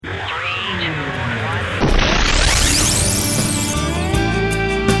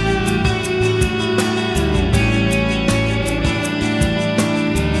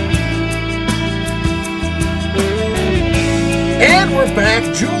back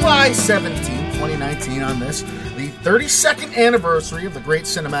July 17th, 2019 on this, the 32nd anniversary of the great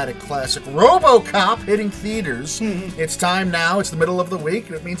cinematic classic RoboCop hitting theaters. It's time now. It's the middle of the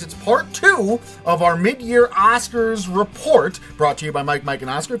week. It means it's part 2 of our mid-year Oscars report, brought to you by Mike, and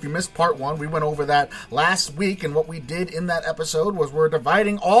Oscar. If you missed part 1, we went over that last week, and what we did in that episode was we're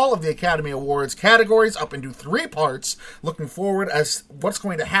dividing all of the Academy Awards categories up into 3 parts, looking forward as what's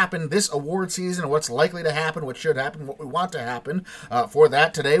going to happen this award season, what's likely to happen, what should happen, what we want to happen. For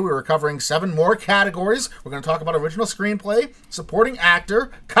that, today we were covering 7 more categories. We're going to talk about original screenplay, supporting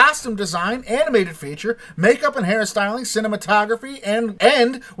actor, costume design, animated feature, makeup and hairstyling, cinematography, and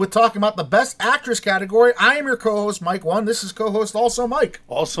end with talking about the best actress category. I am your co-host, Mike 1. This is co-host also Mike.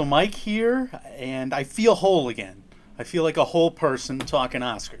 Also Mike here, and I feel whole again. I feel like a whole person talking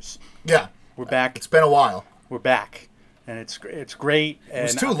Oscars. Yeah. We're back. It's been a while. We're back. And it's great. It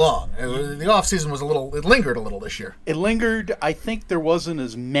was too long. The off-season was it lingered a little this year. It lingered. I think there wasn't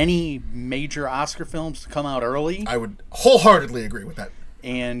as many major Oscar films to come out early. I would wholeheartedly agree with that.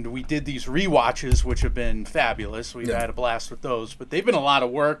 And we did these rewatches, which have been fabulous. We've had a blast with those. But they've been a lot of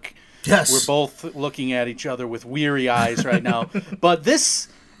work. Yes. We're both looking at each other with weary eyes right now. But this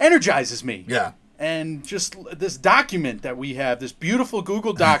energizes me. Yeah. And just this document that we have, this beautiful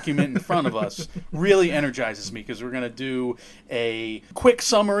Google document in front of us, really energizes me because we're going to do a quick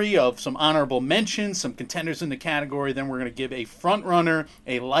summary of some honorable mentions, some contenders in the category. Then we're going to give a front runner,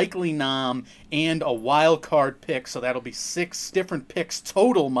 a likely nom, and a wild card pick. So that'll be 6 different picks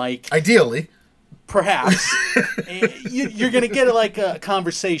total, Mike. Ideally. Perhaps. You're going to get like a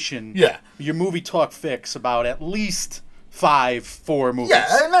conversation. Yeah. Your movie talk fix about at least 4 movies.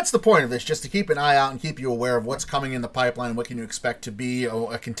 Yeah, and that's the point of this, just to keep an eye out and keep you aware of what's coming in the pipeline and what can you expect to be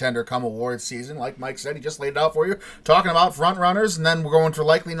a contender come awards season. Like Mike said, he just laid it out for you, talking about front runners, and then we're going for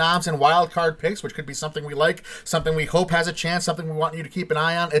likely noms and wild card picks, which could be something we like, something we hope has a chance, something we want you to keep an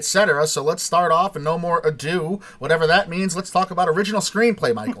eye on, etc. So let's start off, and no more ado, whatever that means. Let's talk about original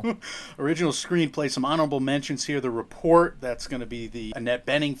screenplay, Michael. Original screenplay, some honorable mentions here. The Report, that's going to be the Annette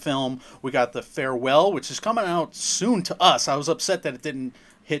Bening film. We got The Farewell, which is coming out soon to us. I was upset that it didn't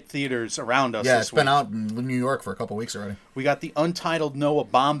hit theaters around us. Yeah, this it's been week. out in New York for a couple weeks already. We got the Untitled Noah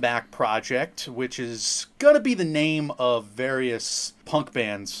Baumbach Project, which is going to be the name of various punk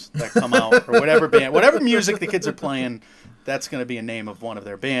bands that come out, or whatever music the kids are playing. That's going to be a name of one of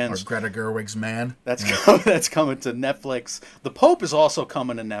their bands. Or Greta Gerwig's Man. That's coming to Netflix. The Pope is also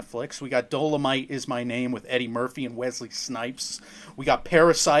coming to Netflix. We got Dolomite Is My Name with Eddie Murphy and Wesley Snipes. We got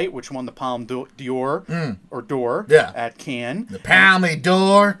Parasite, which won the Palme d'Or, at Cannes. The Palme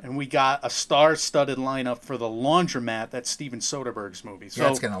d'Or. And we got a star-studded lineup for The Laundromat. That's Steven Soderbergh's movie. So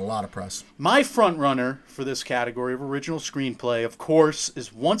that's getting a lot of press. My front runner for this category of original screenplay, of course,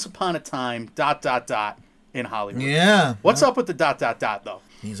 is Once Upon a Time, ... in Hollywood. Yeah. What's up with the ... though?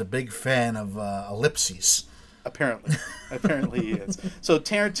 He's a big fan of ellipses. Apparently he is. So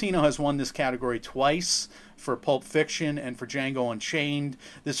Tarantino has won this category twice for Pulp Fiction and for Django Unchained.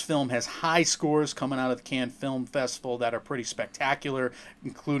 This film has high scores coming out of the Cannes Film Festival that are pretty spectacular,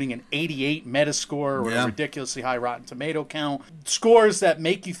 including an 88 Metascore or a ridiculously high Rotten Tomato count. Scores that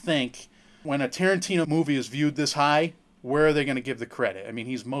make you think, when a Tarantino movie is viewed this high, where are they going to give the credit? I mean,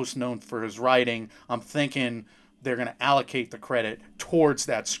 he's most known for his writing. I'm thinking they're going to allocate the credit towards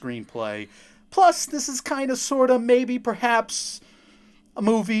that screenplay. Plus, this is kind of, sort of, maybe, perhaps a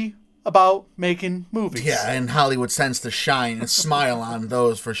movie about making movies. Yeah, and Hollywood tends to shine and smile on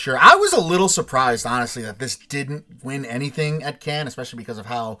those for sure. I was a little surprised, honestly, that this didn't win anything at Cannes, especially because of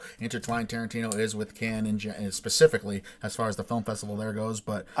how intertwined Tarantino is with Cannes, and specifically as far as the film festival there goes.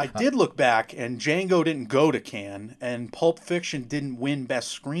 But I did look back, and Django didn't go to Cannes, and Pulp Fiction didn't win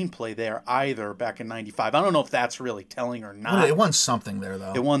Best Screenplay there either back in '95. I don't know if that's really telling or not. Well, it won something there,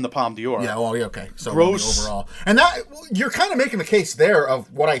 though. It won the Palme d'Or. Yeah, well, okay. So gross overall. And that you're kind of making the case there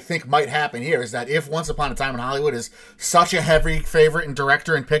of what I think might happen here is that if Once Upon a Time in Hollywood is such a heavy favorite in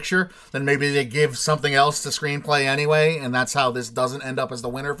director and picture, then maybe they give something else to screenplay anyway, and that's how this doesn't end up as the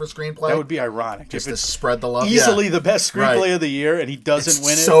winner for screenplay. That would be ironic. Just to spread the love. Easily the best screenplay of the year, and he doesn't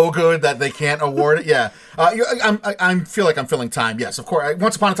win it. So good that they can't award it. Yeah. I feel like I'm filling time. Yes, of course.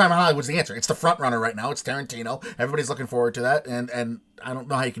 Once Upon a Time in Hollywood's the answer. It's the front runner right now. It's Tarantino. Everybody's looking forward to that, and I don't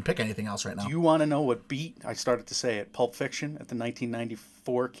know how you can pick anything else right now. Do you want to know what beat, I started to say it, Pulp Fiction at the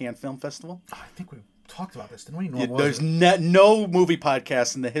 1994 Cannes Film Festival? I think we talked about this, didn't we? There's no movie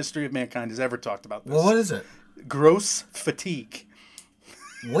podcast in the history of mankind has ever talked about this. Well, what is it? Gross Fatigue.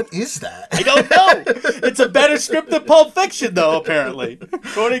 What is that? I don't know. It's a better script than Pulp Fiction, though, apparently.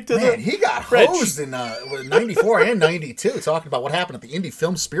 According to he got hosed in 94 and 92, talking about what happened at the Indie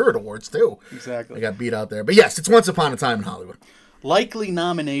Film Spirit Awards, too. Exactly. They got beat out there. But yes, it's Once Upon a Time in Hollywood. Likely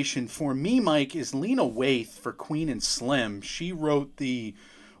nomination for me, Mike, is Lena Waithe for Queen and Slim. She wrote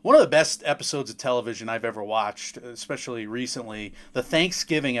one of the best episodes of television I've ever watched, especially recently, the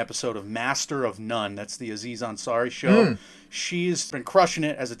Thanksgiving episode of Master of None. That's the Aziz Ansari show. She's been crushing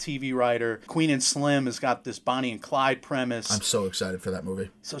it as a TV writer. Queen and Slim has got this Bonnie and Clyde premise. I'm so excited for that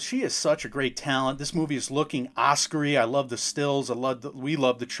movie. So she is such a great talent. This movie is looking Oscar-y. I love the stills. We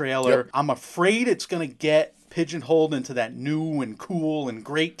love the trailer. Yep. I'm afraid it's going to get pigeonholed into that new and cool and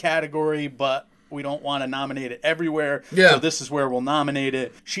great category, but we don't want to nominate it everywhere. Yeah. So this is where we'll nominate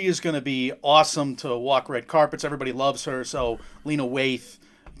it. She is going to be awesome to walk red carpets. Everybody loves her. So Lena Waithe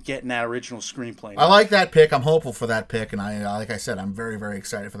getting that original screenplay. I like that pick. I'm hopeful for that pick. And I like I said, I'm very, very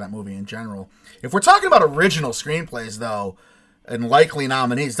excited for that movie in general. If we're talking about original screenplays, though, and likely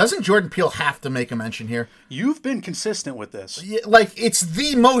nominees, doesn't Jordan Peele have to make a mention here? You've been consistent with this. Yeah, like, it's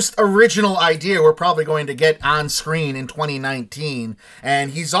the most original idea we're probably going to get on screen in 2019,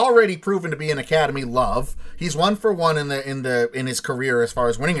 and he's already proven to be an Academy love. He's 1 for 1 in his career as far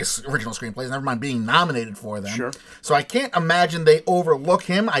as winning his original screenplays, never mind being nominated for them. Sure. So I can't imagine they overlook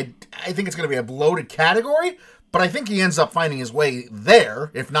him. I think it's going to be a bloated category, but I think he ends up finding his way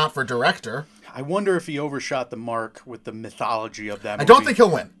there, if not for director. I wonder if he overshot the mark with the mythology of that movie. I don't think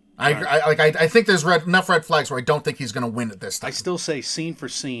he'll win. I think there's enough red flags where I don't think he's going to win at this time. I still say scene for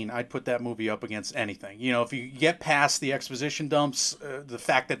scene, I'd put that movie up against anything. You know, if you get past the exposition dumps, the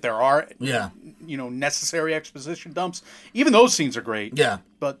fact that there are, necessary exposition dumps, even those scenes are great. Yeah.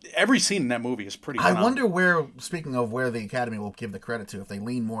 But every scene in that movie is pretty I phenomenal. wonder where, speaking of where the Academy will give the credit to, if they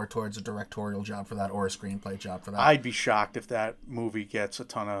lean more towards a directorial job for that or a screenplay job for that. I'd be shocked if that movie gets a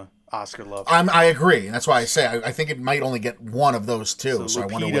ton of Oscar love. I agree, and that's why I say I think it might only get one of those two. So I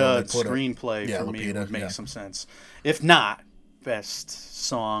wonder where they put screenplay it. for me would make some sense. If not, best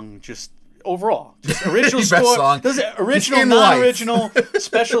song, just overall, just original Best score, song. original, In non-original,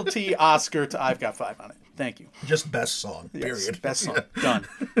 specialty Oscar. I've got 5 on it. Thank you. Just best song. Period. Yes, best song. Done.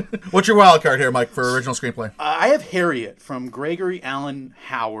 What's your wild card here, Mike, for original screenplay? I have Harriet from Gregory Allen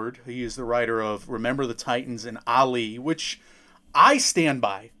Howard. He is the writer of Remember the Titans and Ali, which I stand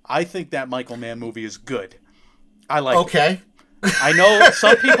by. I think that Michael Mann movie is good. I like it. Okay. I know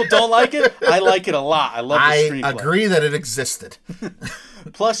some people don't like it. I like it a lot. I love the screenplay. I agree that it existed.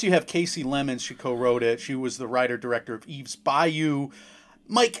 Plus, you have Casey Lemons. She co-wrote it. She was the writer-director of Eve's Bayou.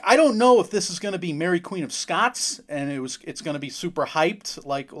 Mike, I don't know if this is going to be Mary Queen of Scots, and it's going to be super hyped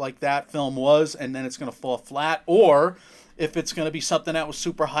like that film was, and then it's going to fall flat, or if it's going to be something that was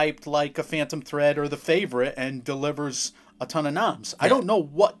super hyped like A Phantom Thread or The Favorite and delivers a ton of noms. I don't know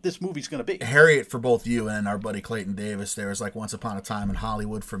what this movie's going to be. Harriet for both you and our buddy Clayton Davis there is like Once Upon a Time in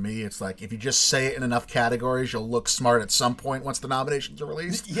Hollywood for me. It's like if you just say it in enough categories, you'll look smart at some point once the nominations are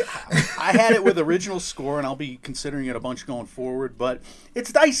released. Yeah, I had it with original score, and I'll be considering it a bunch going forward, but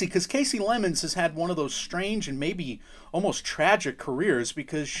it's dicey because Casey Lemons has had one of those strange and maybe almost tragic careers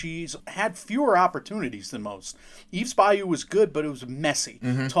because she's had fewer opportunities than most. Eve's Bayou was good, but it was messy.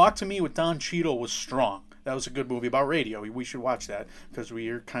 Talk to Me with Don Cheadle was strong. That was a good movie about radio. We should watch that because we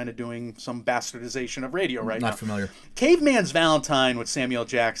are kind of doing some bastardization of radio right now. Not familiar. Caveman's Valentine with Samuel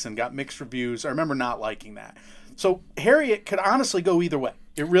Jackson got mixed reviews. I remember not liking that. So Harriet could honestly go either way.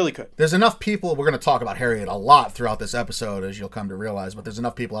 It really could. There's enough people, we're going to talk about Harriet a lot throughout this episode, as you'll come to realize, but there's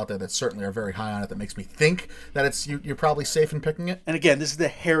enough people out there that certainly are very high on it that makes me think that you're probably safe in picking it. And again, this is the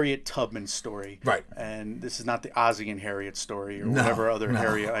Harriet Tubman story. Right. And this is not the Ozzie and Harriet story or whatever other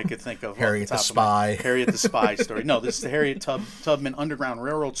Harriet I could think of. Harriet the Spy. Harriet the Spy story. No, this is the Harriet Tubman Underground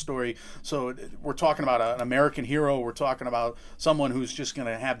Railroad story. So we're talking about an American hero. We're talking about someone who's just going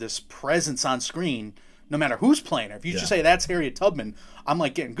to have this presence on screen no matter who's playing her. If you just say that's Harriet Tubman, I'm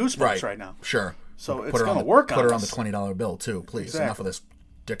like getting goosebumps right now. Sure. So it's going to work on Put her us. on the $20 bill, too, please. Exactly. Enough of this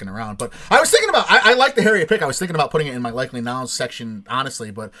dicking around. But I was thinking about, I like the Harriet pick. I was thinking about putting it in my likely nouns section, honestly,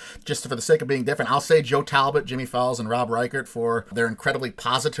 but just for the sake of being different, I'll say Joe Talbot, Jimmy Fowles, and Rob Reichert for their incredibly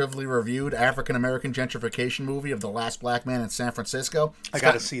positively reviewed African-American gentrification movie of The Last Black Man in San Francisco. I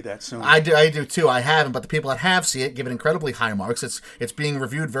got to see that soon. I do too. I haven't, but the people that have seen it give it incredibly high marks. It's being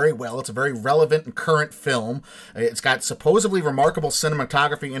reviewed very well. It's a very relevant and current film. It's got supposedly remarkable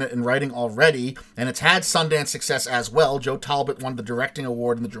cinematography in it and writing already, and it's had Sundance success as well. Joe Talbot won the directing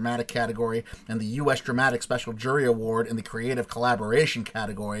award in the dramatic category and the U.S. Dramatic Special Jury Award in the creative collaboration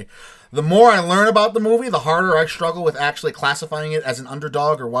category. The more I learn about the movie, the harder I struggle with actually classifying it as an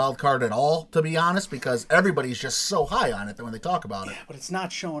underdog or wild card at all, to be honest, because everybody's just so high on it when they talk about it. But it's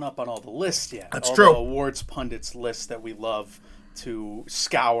not showing up on all the lists yet. That's all true. The awards pundits list that we love. to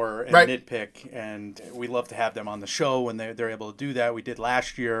scour and Right. nitpick, and we love to have them on the show when they're able to do that. We did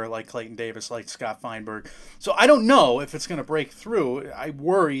last year, like Clayton Davis, like Scott Feinberg. So I don't know if it's going to break through. I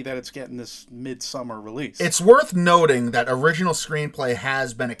worry that it's getting this midsummer release. It's worth noting that original screenplay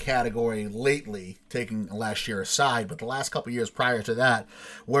has been a category lately, taking last year aside, but the last couple of years prior to that,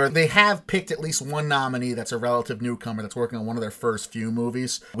 where they have picked at least one nominee that's a relative newcomer that's working on one of their first few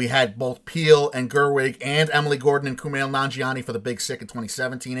movies. We had both Peele and Gerwig and Emily Gordon and Kumail Nanjiani for The Big Sick in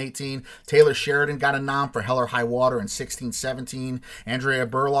 2017-18. Taylor Sheridan got a nom for Hell or High Water in 16-17. Andrea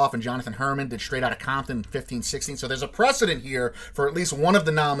Berloff and Jonathan Herman did Straight Outta Compton in 15-16. So there's a precedent here for at least one of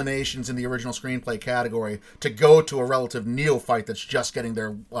the nominations in the original screenplay category to go to a relative neophyte that's just getting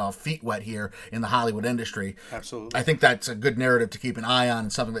their feet wet here in the Hollywood industry. Absolutely. I think that's a good narrative to keep an eye on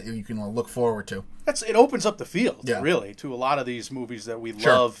and something that you can look forward to. It opens up the field, Yeah. really, to a lot of these movies that we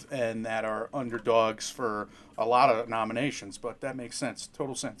Sure. love and that are underdogs for a lot of nominations, but that makes sense.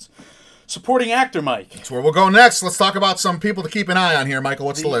 Total sense. Supporting actor, Mike. That's where we'll go next. Let's talk about some people to keep an eye on here. Michael,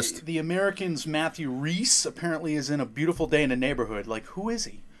 what's the list? The American's Matthew Rhys apparently is in A Beautiful Day in the Neighborhood. Like, who is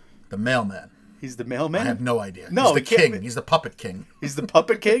he? The Mailman. He's the mailman? I have no idea. No, He's the it can't king. be. He's the puppet king. He's the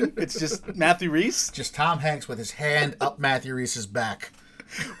puppet king? It's just Matthew Rhys? Just Tom Hanks with his hand up Matthew Reese's back.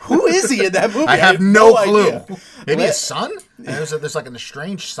 Who is he in that movie? I have no clue. idea. Maybe his son? There's like an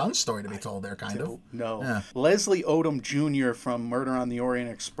estranged son story to be told there, kind of. No. Yeah. Leslie Odom Jr. from Murder on the Orient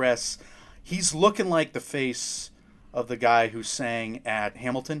Express. He's looking like the face of the guy who sang at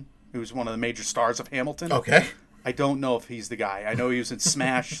Hamilton, who's one of the major stars of Hamilton. Okay. I don't know if he's the guy. I know he was in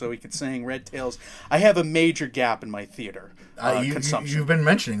Smash, so he could sing Red Tails. I have a major gap in my theater consumption. You've been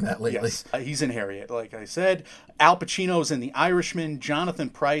mentioning that lately. Yes, he's in Harriet, like I said. Al Pacino's in The Irishman. Jonathan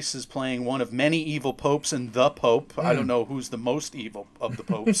Pryce is playing one of many evil popes in The Pope. I don't know who's the most evil of the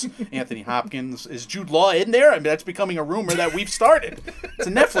popes. Anthony Hopkins. Is Jude Law in there? I mean, that's becoming a rumor that we've started. It's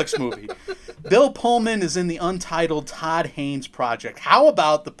a Netflix movie. Bill Pullman is in the untitled Todd Haynes Project. How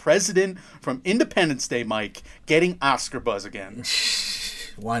about the president from Independence Day, Mike, getting Oscar buzz again?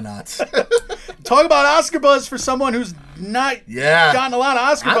 Why not? Talk about Oscar buzz for someone who's not gotten a lot of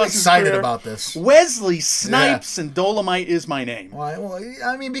Oscar buzz. I'm excited about this. Wesley Snipes and Dolomite Is My Name. Why? Well,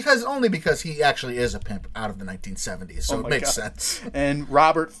 I mean, because he actually is a pimp out of the 1970s, so it makes sense. And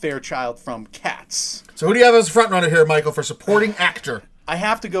Robert Fairchild from Cats. So who do you have as a front runner here, Michael, for supporting actor? I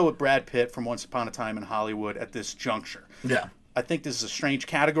have to go with Brad Pitt from Once Upon a Time in Hollywood at this juncture. Yeah. I think this is a strange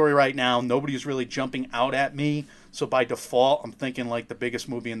category right now. Nobody's really jumping out at me. So by default, I'm thinking like the biggest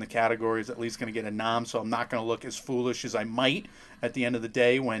movie in the category is at least going to get a nom. So I'm not going to look as foolish as I might at the end of the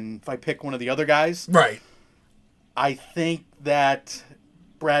day if I pick one of the other guys. Right. I think that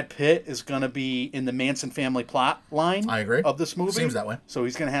Brad Pitt is going to be in the Manson family plot line I agree. of this movie. Seems that way. So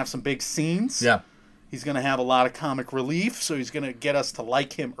he's going to have some big scenes. Yeah. He's going to have a lot of comic relief. So he's going to get us to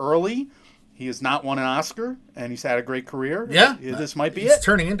like him early. He has not won an Oscar, and he's had a great career. Yeah. This might be He's it.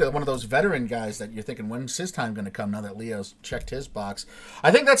 turning into one of those veteran guys that you're thinking, when's his time going to come now that Leo's checked his box?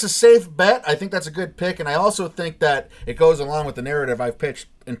 I think that's a safe bet. I think that's a good pick, and I also think that it goes along with the narrative I've pitched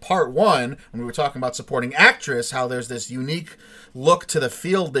in part one when we were talking about supporting actress, how there's this unique look to the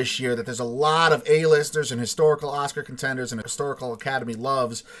field this year, that there's a lot of A-listers and historical Oscar contenders and historical Academy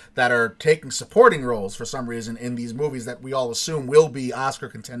loves that are taking supporting roles for some reason in these movies that we all assume will be Oscar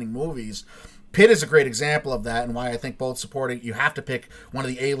contending movies. Pitt is a great example of that, and why I think both supporting, you have to pick one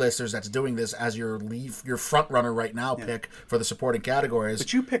of the A-listers that's doing this as your front runner right now pick for the supporting categories.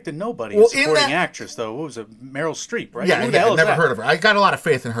 But you picked a nobody Well, supporting actress, though. What was it? Meryl Streep, right? Yeah, Who the hell I've is never that? heard of her. I got a lot of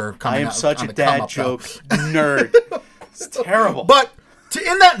faith in her coming I am out such on a the dad come-up, joke though. nerd. It's terrible. But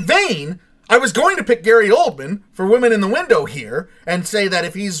in that vein, I was going to pick Gary Oldman for Women in the Window here and say that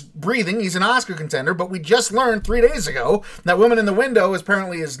if he's breathing, he's an Oscar contender, but we just learned 3 days ago that Women in the Window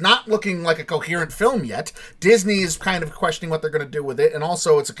apparently is not looking like a coherent film yet. Disney is kind of questioning what they're going to do with it, and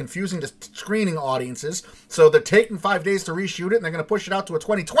also it's confusing to screening audiences, so they're taking 5 days to reshoot it, and they're going to push it out to a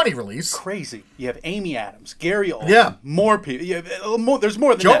 2020 release. Crazy. You have Amy Adams, Gary Oldman, Yeah. more people. There's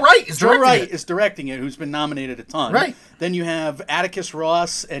more than Joe that. Wright is Joe directing Wright it. is directing it, who's been nominated a ton. Right. Then you have Atticus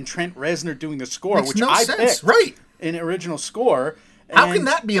Ross and Trent Reznor doing the score, Makes which no I sense. picked Right. in original score. How And can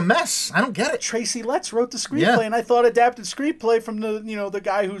that be a mess? I don't get it. Tracy Letts wrote the screenplay, Yeah. and I thought adapted screenplay from the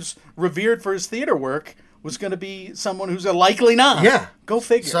guy who's revered for his theater work was going to be someone who's a likely nom. Yeah. Go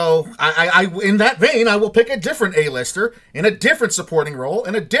figure. So, I in that vein, I will pick a different A-lister in a different supporting role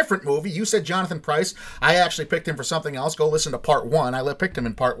in a different movie. You said Jonathan Pryce. I actually picked him for something else. Go listen to part one. I picked him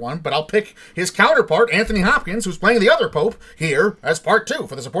in part one, but I'll pick his counterpart, Anthony Hopkins, who's playing the other Pope here as part two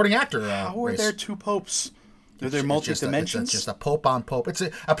for the supporting actor How are race. there two popes? Are there multi-dimensions? It's just a pope on pope.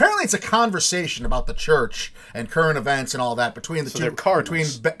 Apparently it's a conversation about the church and current events and all that between the two. Between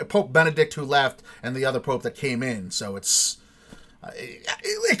Pope Benedict, who left, and the other pope that came in. So it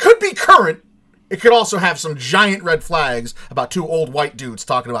could be current. It could also have some giant red flags about two old white dudes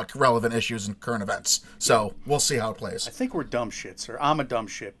talking about relevant issues and current events. So we'll see how it plays. I think we're dumb shits, or I'm a dumb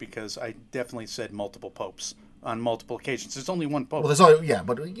shit because I definitely said multiple popes on multiple occasions. There's only one pope. Well, there's only,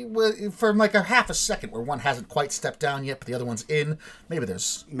 but for like a half a second where one hasn't quite stepped down yet, but the other one's in, maybe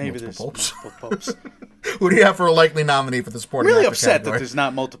there's multiple popes. Who do you have for a likely nominee for the supporting actor? I'm really upset category? That there's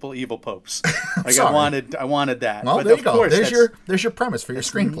not multiple evil popes. Like I wanted that. Well, but there you go. Course, there's your premise for your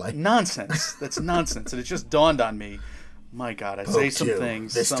screenplay. Nonsense. That's nonsense, and it just dawned on me. My God, I say some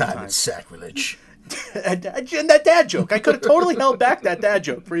things. This sometimes. time it's sacrilege. And that dad joke. I could have totally held back that dad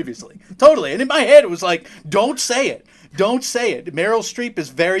joke previously. Totally. And in my head, it was like, don't say it. Don't say it. Meryl Streep is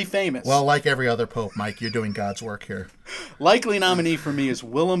very famous. Well, like every other pope, Mike, you're doing God's work here. Likely nominee for me is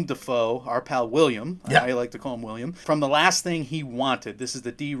Willem Dafoe, our pal William. Yeah. I like to call him William. From The Last Thing He Wanted. This is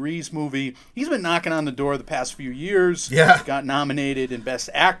the Dee Rees movie. He's been knocking on the door the past few years. Yeah. Got nominated in Best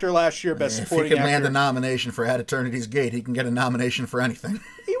Actor last year, Best Supporting Actor. If he can land a nomination for At Eternity's Gate, he can get a nomination for anything.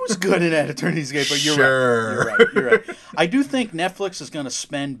 He was good in At Eternity's Gate, but you're right. You're right. I do think Netflix is going to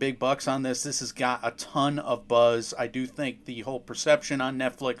spend big bucks on this. This has got a ton of buzz. I do think the whole perception on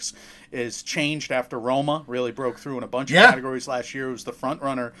Netflix is changed after Roma really broke through in a bunch of categories last year. It was the front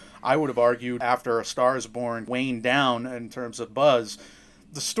runner, I would have argued, after A Star is Born waned down in terms of buzz.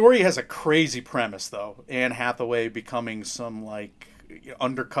 The story has a crazy premise, though. Anne Hathaway becoming some, like,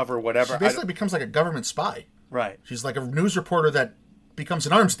 undercover whatever. She basically becomes like a government spy. Right. She's like a news reporter that becomes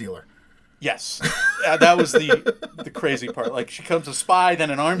an arms dealer. Yes. That was the crazy part. Like, she becomes a spy, then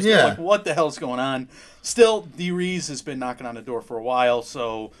an arms dealer. Like, what the hell's going on? Still, Dee Rees has been knocking on the door for a while,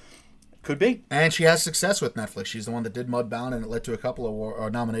 so could be. And she has success with Netflix. She's the one that did Mudbound, and it led to a couple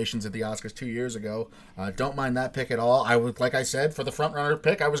of nominations at the Oscars 2 years ago. Don't mind that pick at all. I would, like I said, for the frontrunner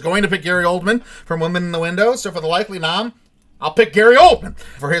pick, I was going to pick Gary Oldman from Women in the Window. So for the likely nom, I'll pick Gary Oldman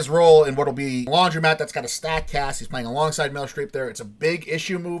for his role in what'll be Laundromat. That's got a stacked cast. He's playing alongside Meryl Streep there. It's a big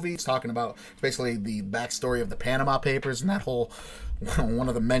issue movie. It's talking about basically the backstory of the Panama Papers and that whole one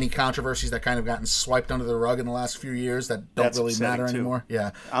of the many controversies that kind of gotten swiped under the rug in the last few years that don't really matter anymore.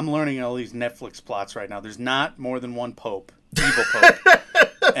 Yeah, I'm learning all these Netflix plots right now. There's not more than one pope, evil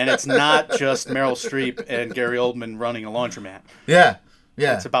pope. And it's not just Meryl Streep and Gary Oldman running a laundromat. Yeah.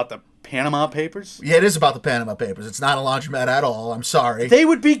 It's about the Panama Papers? Yeah, it is about the Panama Papers. It's not a laundromat at all. I'm sorry. They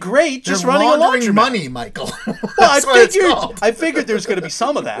would be great just running a laundromat. They're laundering money, Michael. Well, I figured there's going to be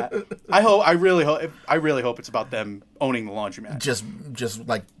some of that. I really hope it's about them owning the laundromat. Just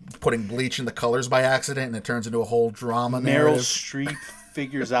like putting bleach in the colors by accident, and it turns into a whole drama. Meryl Streep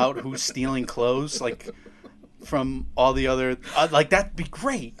figures out who's stealing clothes, like from all the other. Like that'd be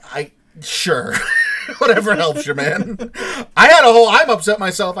great. Sure. Whatever helps you, man. I'm upset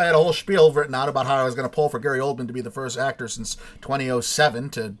myself. I had a whole spiel written out about how I was going to pull for Gary Oldman to be the first actor since 2007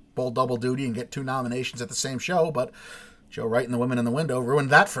 to bowl double duty and get 2 nominations at the same show, but Joe Wright and the Women in the Window ruined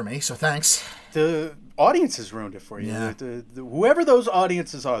that for me, so thanks. The audiences ruined it for you. Yeah. Whoever those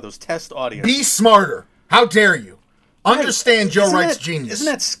audiences are, those test audiences. Be smarter. How dare you? Understand Joe Wright's genius. Isn't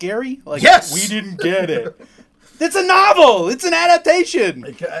that scary? Like, yes! We didn't get it. It's a novel. It's an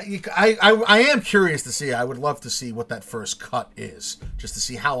adaptation. I am curious to see. I would love to see what that first cut is, just to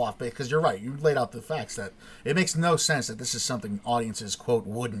see how off. Because you're right. You laid out the facts that it makes no sense that this is something audiences, quote,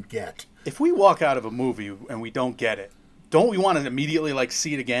 wouldn't get. If we walk out of a movie and we don't get it, don't we want to immediately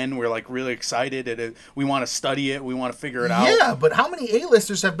see it again? We're really excited and we want to study it. We want to figure it out. Yeah, but how many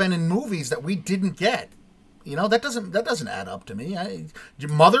A-listers have been in movies that we didn't get? You know, that doesn't add up to me.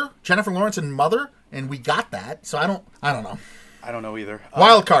 Jennifer Lawrence in Mother, and we got that. So I don't know. I don't know either.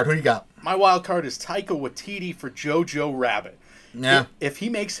 Wild card, who you got? My wild card is Taika Waititi for Jojo Rabbit. Yeah. If he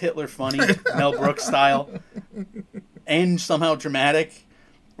makes Hitler funny, Mel Brooks style, and somehow dramatic,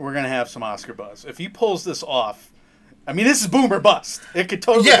 we're going to have some Oscar buzz. If he pulls this off, I mean, this is boom or bust. It could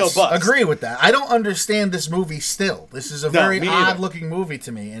totally go bust. Yes, agree with that. I don't understand this movie still. This is a very odd-looking movie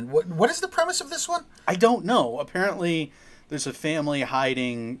to me. And what is the premise of this one? I don't know. Apparently, there's a family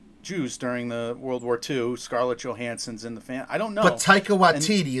hiding Jews during the World War II. Scarlett Johansson's in the family. I don't know. But Taika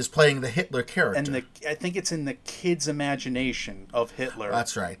Waititi is playing the Hitler character. And I think it's in the kid's imagination of Hitler.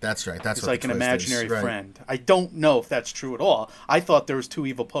 That's right. That's it's like an imaginary friend. I don't know if that's true at all. I thought there was 2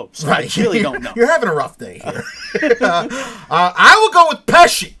 evil popes. Right. I really don't know. You're having a rough day here. I will go with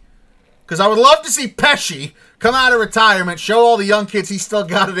Pesci. Because I would love to see Pesci come out of retirement, show all the young kids he's still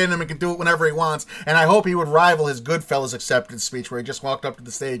got it in him and can do it whenever he wants. And I hope he would rival his Goodfellas acceptance speech where he just walked up to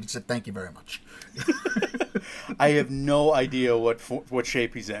the stage and said, "Thank you very much." I have no idea what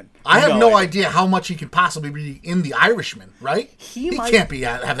shape he's in. I have no idea how much he can possibly be in The Irishman, right? He can't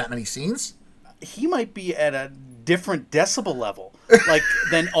have that many scenes. He might be at a different decibel level, like,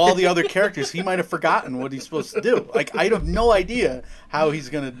 than all the other characters. He might have forgotten what he's supposed to do. Like, I have no idea how he's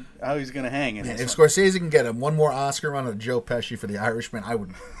gonna hang in. Man, if Scorsese can get him one more Oscar run of Joe Pesci for The Irishman, I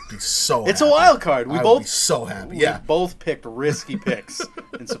would be so It's happy. a wild card. I would be so happy. We both picked risky picks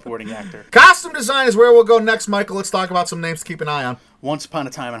in supporting actor. Costume design is where we'll go next, Michael. Let's talk about some names to keep an eye on. Once Upon a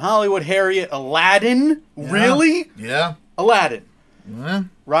Time in Hollywood, Harriet, Aladdin. Yeah. Really? Yeah. Aladdin. Yeah.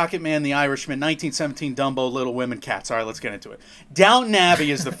 Rocket Man, The Irishman, 1917, Dumbo, Little Women, Cats. All right, let's get into it. Downton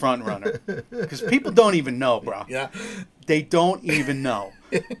Abbey is the front runner. Because people don't even know, bro. Yeah. They don't even know.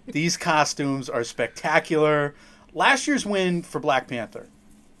 These costumes are spectacular. Last year's win for Black Panther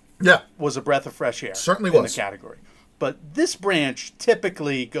was a breath of fresh air. Certainly in was. the category. But this branch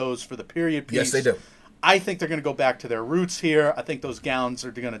typically goes for the period piece. Yes, they do. I think they're going to go back to their roots here. I think those gowns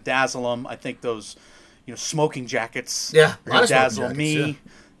are going to dazzle them. I think those smoking jackets a lot going of to dazzle jackets, me.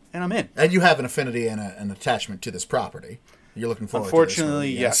 And I'm in. And you have an affinity and an attachment to this property. You're looking forward to this Unfortunately,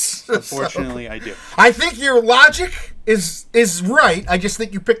 movie. yes. Unfortunately, I do. I think your logic is right. I just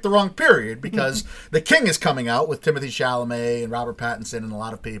think you picked the wrong period because The King is coming out with Timothée Chalamet and Robert Pattinson and a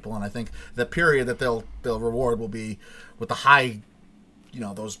lot of people, and I think the period that they'll reward will be with the high,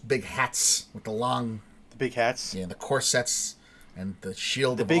 those big hats with the long... The big hats? Yeah, the corsets and the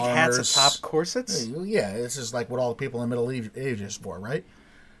shield of armors. The big armors. hats atop corsets? Yeah, this is like what all the people in the Middle Ages wore, right?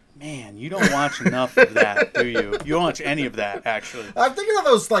 Man, you don't watch enough of that, do you? You don't watch any of that, actually. I'm thinking of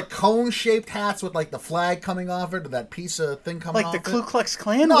those like cone-shaped hats with like the flag coming off it, or that piece of thing coming off it. Like the Ku Klux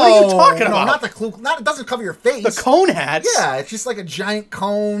Klan? No, what are you talking about? Not the it doesn't cover your face. The cone hats? Yeah, it's just like a giant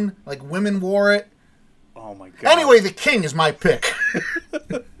cone. Like women wore it. Oh my god. Anyway, The King is my pick.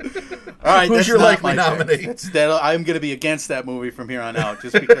 All right, who's your likely nominee? I'm going to be against that movie from here on out,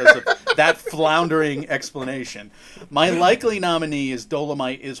 just because of that floundering explanation. My likely nominee is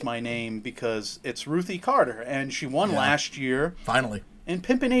Dolomite Is My Name because it's Ruthie Carter, and she won last year. Finally. And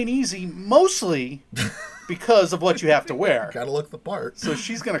Pimpin' Ain't Easy, mostly because of what you have to wear. Gotta look the part. So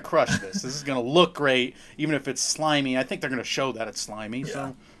she's going to crush this. This is going to look great, even if it's slimy. I think they're going to show that it's slimy,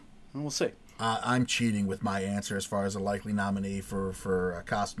 so we'll see. I'm cheating with my answer as far as a likely nominee for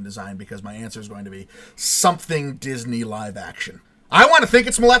costume design because my answer is going to be something Disney live action. I want to think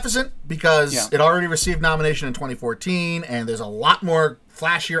it's Maleficent because it already received nomination in 2014, and there's a lot more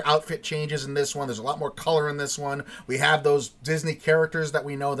flashier outfit changes in this one. There's a lot more color in this one. We have those Disney characters that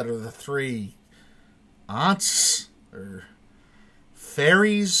we know that are the three aunts or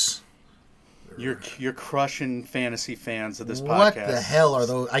fairies. You're crushing fantasy fans of this podcast. What the hell are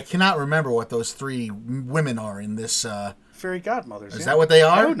those? I cannot remember what those three women are in this. Fairy godmothers. Is that what they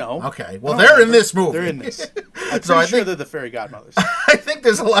are? I don't know. Okay. Well, they're in this movie. They're in this. I'm pretty sure they're the fairy godmothers. I think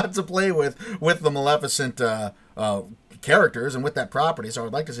there's a lot to play with the Maleficent characters and with that property, so I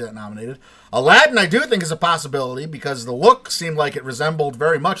would like to see that nominated. Aladdin, I do think, is a possibility because the look seemed like it resembled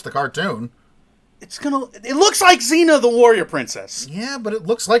very much the cartoon. It looks like Xena the Warrior Princess. Yeah, but it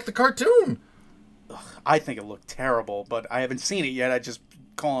looks like the cartoon. I think it looked terrible, but I haven't seen it yet. I just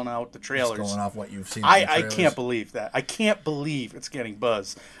calling out the trailers. Just going off what you've seen. I can't believe that. I can't believe it's getting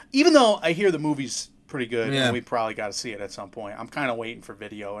buzz. Even though I hear the movie's pretty good, and we probably got to see it at some point. I'm kind of waiting for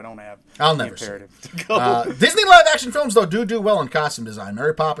video. I don't have the imperative to go. Disney live action films, though, do well in costume design.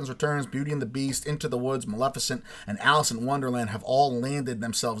 Mary Poppins Returns, Beauty and the Beast, Into the Woods, Maleficent, and Alice in Wonderland have all landed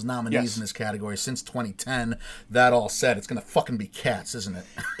themselves nominees in this category since 2010. That all said, it's going to fucking be Cats, isn't it?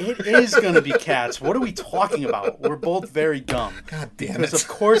 It is going to be Cats. What are we talking about? We're both very dumb. God damn it. Because of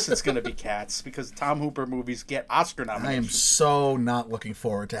course it's going to be Cats, because Tom Hooper movies get Oscar nominations. I am so not looking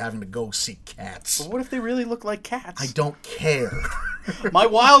forward to having to go see Cats. But what if they really look like cats? I don't care. My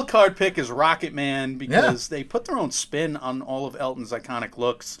wild card pick is Rocket Man because they put their own spin on all of Elton's iconic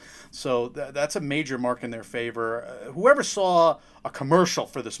looks. So that's a major mark in their favor. Whoever saw a commercial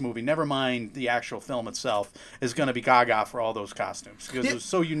for this movie, never mind the actual film itself, is going to be gaga for all those costumes because it was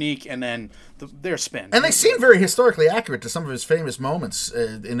so unique, and then their spin. And they seem very historically accurate to some of his famous moments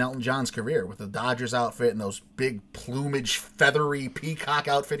in Elton John's career with the Dodgers outfit and those big plumage, feathery peacock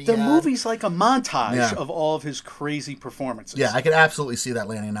outfit he had. The movie's like a montage of all of his crazy performances. Yeah, I could absolutely see that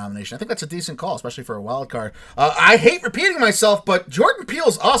landing a nomination. I think that's a decent call, especially for a wild card. I hate repeating myself, but Jordan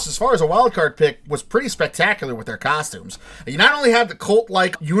Peele's Us, as far as a wild card pick, was pretty spectacular with their costumes. You not only had the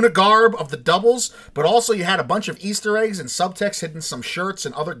cult-like unigarb of the doubles, but also you had a bunch of Easter eggs and subtext hidden in some shirts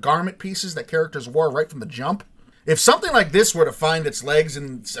and other garment pieces that characters wore right from the jump. if something like this were to find its legs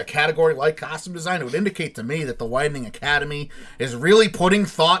in a category like costume design, it would indicate to me that the Widening Academy is really putting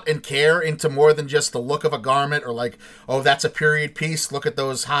thought and care into more than just the look of a garment or like, oh, that's a period piece. Look at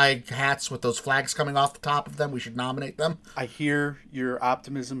those high hats with those flags coming off the top of them. We should nominate them. I hear your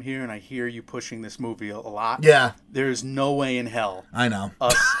optimism here, and I hear you pushing this movie a lot. Yeah. There's no way in hell I know.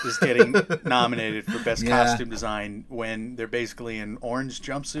 Us is getting nominated for Best Costume Design when they're basically in orange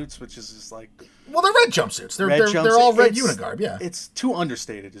jumpsuits, which is just like... Well, they're red jumpsuits. They're all red unigarb, yeah. It's too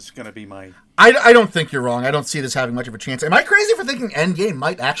understated is going to be my... I don't think you're wrong. I don't see this having much of a chance. Am I crazy for thinking Endgame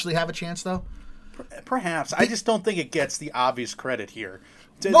might actually have a chance, though? Perhaps. I just don't think it gets the obvious credit here.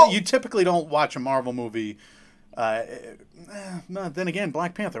 Well, you typically don't watch a Marvel movie... then again,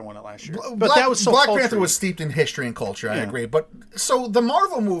 Black Panther won it last year. But that was so Black cultural. Panther was steeped in history and culture, I agree. But so the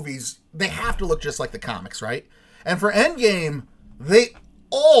Marvel movies, they have to look just like the comics, right? And for Endgame, they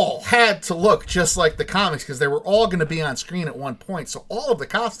all had to look just like the comics because they were all going to be on screen at one point. So all of the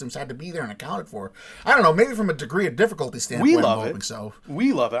costumes had to be there and accounted for. I don't know, maybe from a degree of difficulty standpoint. We love it. So.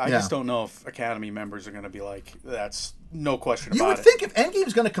 We love it. I just don't know if Academy members are going to be like, that's no question about it. You would think if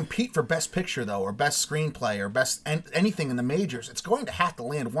Endgame's going to compete for Best Picture, though, or Best Screenplay, or Best anything in the majors, it's going to have to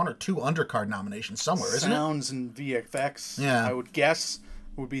land one or two undercard nominations somewhere, isn't it? Sounds and VFX, yeah. I would guess,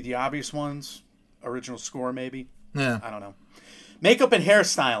 would be the obvious ones. Original score, maybe. Yeah. I don't know. Makeup and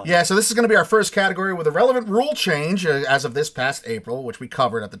hairstyling. Yeah, so this is going to be our first category with a relevant rule change as of this past April, which we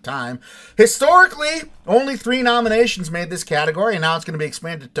covered at the time. Historically, only 3 nominations made this category, and now it's going to be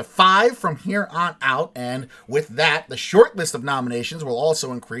expanded to 5 from here on out. And with that, the short list of nominations will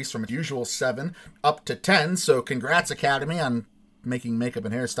also increase from its usual 7 up to 10. So congrats, Academy, on making makeup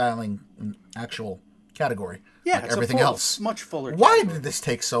and hairstyling an actual category. Yeah, like it's everything else. Much fuller. Why category. did this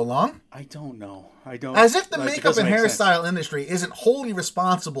take so long? I don't know. I don't. As if the like, makeup and hairstyle sense. industry isn't wholly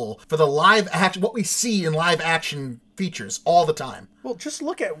responsible for the live action, what we see in live action features all the time. Well, just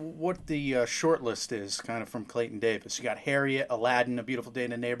look at what the short list is, kind of from Clayton Davis. You got Harriet, Aladdin, A Beautiful Day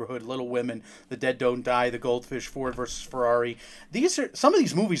in the Neighborhood, Little Women, The Dead Don't Die, The Goldfish, Ford versus Ferrari. Some of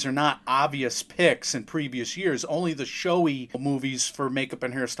these movies are not obvious picks in previous years. Only the showy movies for makeup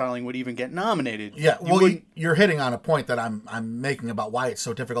and hairstyling would even get nominated. Yeah, you're hitting on a point that I'm making about why it's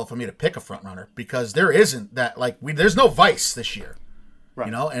so difficult for me to pick a frontrunner, because there isn't that, there's no Vice this year, right?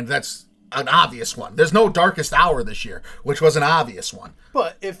 You know, and that's an obvious one. There's no Darkest Hour this year, which was an obvious one.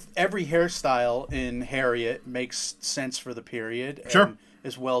 But if every hairstyle in Harriet makes sense for the period, sure, and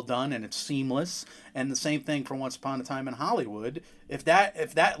is well done and it's seamless, and the same thing for Once Upon a Time in Hollywood, if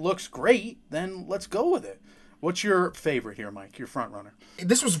that looks great, then let's go with it. What's your favorite here, Mike? Your front runner?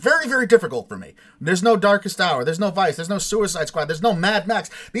 This was very, very difficult for me. There's no Darkest Hour. There's no Vice. There's no Suicide Squad. There's no Mad Max.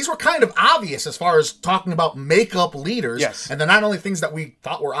 These were kind of obvious as far as talking about makeup leaders. Yes. And they're not only things that we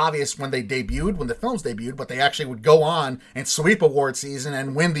thought were obvious when the films debuted, but they actually would go on and sweep award season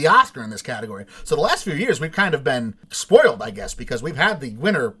and win the Oscar in this category. So the last few years, we've kind of been spoiled, I guess, because we've had the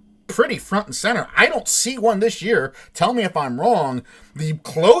winner pretty front and center. I don't see one this year. Tell me if I'm wrong. The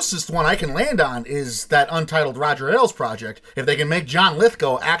closest one I can land on is that untitled Roger Ailes project. If they can make John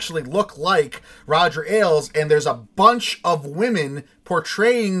Lithgow actually look like Roger Ailes, and there's a bunch of women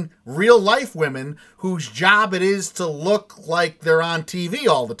portraying real life women whose job it is to look like they're on TV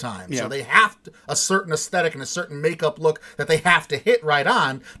all the time. Yeah. So they have a certain aesthetic and a certain makeup look that they have to hit right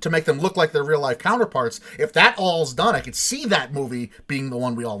on to make them look like their real life counterparts. If that all's done, I could see that movie being the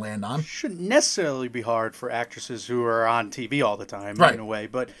one we all land on. Shouldn't necessarily be hard for actresses who are on TV all the time, right, in a way,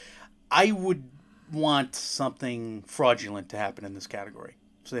 but I would want something fraudulent to happen in this category.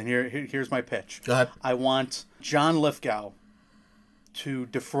 So then here's my pitch. Go ahead. I want John Lithgow to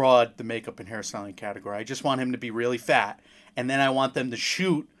defraud the makeup and hairstyling category. I just want him to be really fat, and then I want them to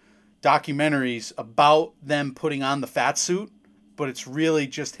shoot documentaries about them putting on the fat suit, but it's really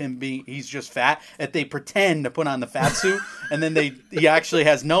just he's just fat, that they pretend to put on the fat suit, and then he actually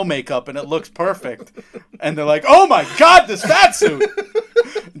has no makeup and it looks perfect, and they're like, oh my god, this fat suit.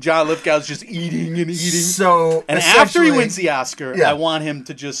 John Lithgow's just eating and eating. So, and after he wins the Oscar, yeah, I want him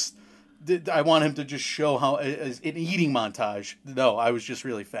to just show how an eating montage. No, I was just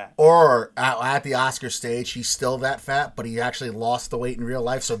really fat. Or at the Oscar stage, he's still that fat, but he actually lost the weight in real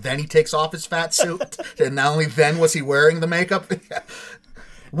life. So then he takes off his fat suit, and not only then was he wearing the makeup.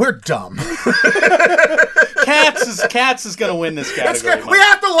 We're dumb. Cats is going to win this category. We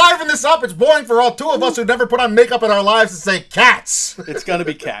have to liven this up. It's boring for all two of us who never put on makeup in our lives to say Cats. It's going to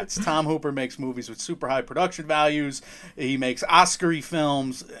be Cats. Tom Hooper makes movies with super high production values. He makes Oscar-y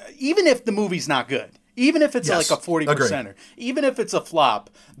films. Even if the movie's not good. Even if it's like a 40%er. Even if it's a flop,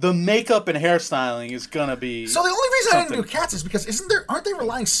 the makeup and hairstyling is going to be... So the only reason I didn't do Cats is because aren't they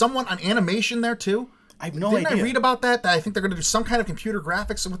relying somewhat on animation there too? I have no Didn't idea. I read about that? That I think they're going to do some kind of computer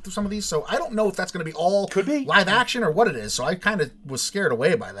graphics with some of these. So I don't know if that's going to be all Could be. live action or what it is. So I kind of was scared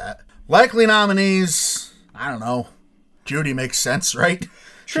away by that. Likely nominees, I don't know. Judy makes sense, right?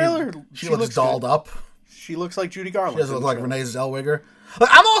 Trailer. She looks dolled up. She looks like Judy Garland. She doesn't look like Renee Zellweger. But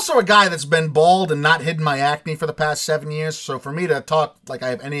I'm also a guy that's been bald and not hidden my acne for the past 7 years. So for me to talk like I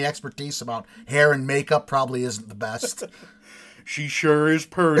have any expertise about hair and makeup probably isn't the best. She sure is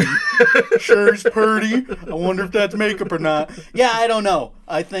purty. Sure is purty. I wonder if that's makeup or not. Yeah, I don't know.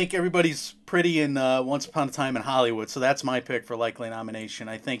 I think everybody's pretty in Once Upon a Time in Hollywood, so that's my pick for likely nomination.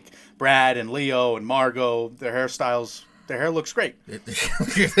 I think Brad and Leo and Margot, their hairstyles, their hair looks great.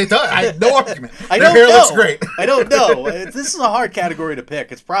 It does. I have no argument. I Their don't hair know. looks great. I don't know. This is a hard category to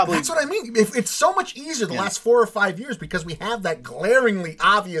pick. It's probably... That's what I mean. It's so much easier the last 4 or 5 years because we have that glaringly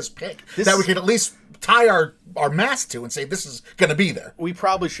obvious pick that we can at least tie our mask to and say this is going to be there. We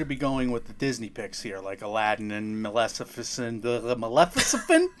probably should be going with the Disney picks here, like Aladdin and Maleficent.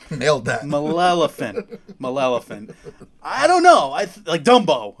 Maleficent? Nailed that. Maleficent. I don't know. Like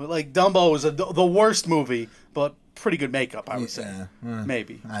Dumbo. Like Dumbo is the worst movie, but pretty good makeup, I would say.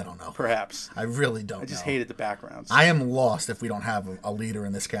 Maybe. I don't know. Perhaps. I really don't know. I just hated the backgrounds. I am lost if we don't have a leader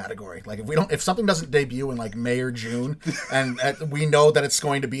in this category. Like if something doesn't debut in like May or June, and we know that it's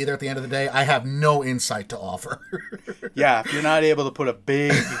going to be there at the end of the day, I have no insight to offer. Yeah, if you're not able to put a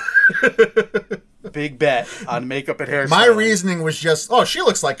big bet on makeup and hairstyle. My reasoning was just, she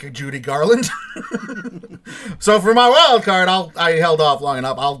looks like Judy Garland. So for my wild card, I held off long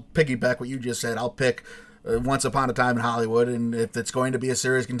enough. I'll piggyback what you just said. I'll pick Once Upon a Time in Hollywood, and if it's going to be a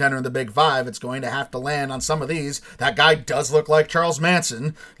serious contender in the Big Five, it's going to have to land on some of these. That guy does look like Charles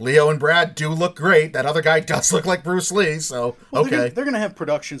Manson. Leo and Brad do look great. That other guy does look like Bruce Lee, so okay. They're going to have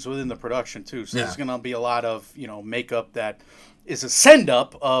productions within the production, too, so there's going to be a lot of, makeup that is a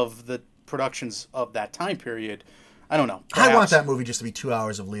send-up of the productions of that time period. I don't know. Perhaps. I want that movie just to be 2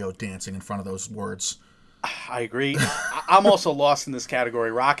 hours of Leo dancing in front of those words. I agree. I'm also lost in this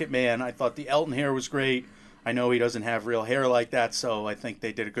category. Rocket Man, I thought the Elton hair was great. I know he doesn't have real hair like that, so I think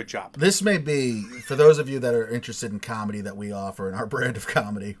they did a good job. This may be, for those of you that are interested in comedy that we offer in our brand of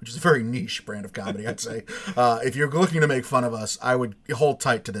comedy, which is a very niche brand of comedy, I'd say, if you're looking to make fun of us, I would hold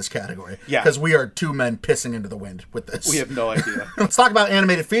tight to this category. Yeah. Because we are two men pissing into the wind with this. We have no idea. Let's talk about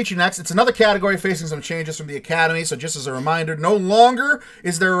animated feature next. It's another category facing some changes from the Academy, so just as a reminder, no longer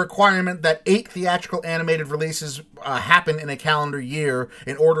is there a requirement that 8 theatrical animated releases happen in a calendar year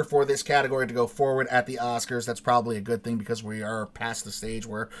in order for this category to go forward at the Oscars. That's probably a good thing because we are past the stage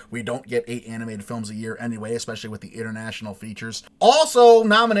where we don't get 8 animated films a year anyway, especially with the international features. Also,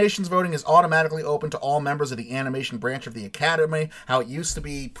 nominations voting is automatically open to all members of the animation branch of the Academy. How it used to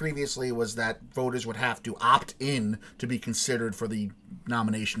be previously was that voters would have to opt in to be considered for the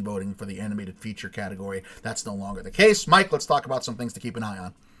nomination voting for the animated feature category. That's no longer the case. Mike, let's talk about some things to keep an eye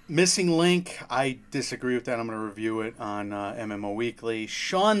on. Missing Link, I disagree with that. I'm going to review it on MMO Weekly.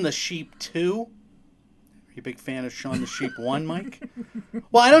 Shaun the Sheep 2. Are you a big fan of Shaun the Sheep 1, Mike?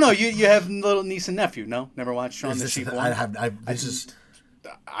 Well, I don't know. You have little niece and nephew, no? Never watched Shaun the Sheep 1?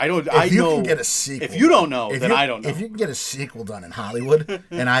 I don't. If you can get a sequel, if you don't know, then I don't know. If you can get a sequel done in Hollywood,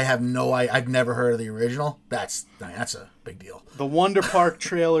 and I've never heard of the original. That's a big deal. The Wonder Park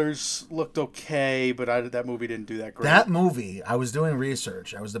trailers looked okay, but that movie didn't do that great. That movie, I was doing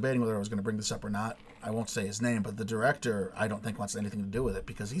research. I was debating whether I was going to bring this up or not. I won't say his name, but the director, I don't think wants anything to do with it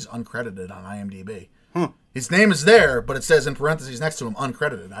because he's uncredited on IMDb. His name is there, but it says in parentheses next to him,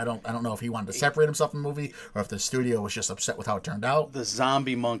 uncredited. I don't know if he wanted to separate himself from the movie or if the studio was just upset with how it turned out. The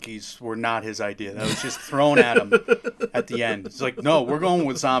zombie monkeys were not his idea. That was just thrown at him at the end. It's like, no, we're going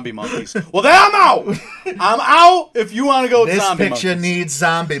with zombie monkeys. Well, then I'm out. I'm out if you want to go with zombie monkeys. This picture needs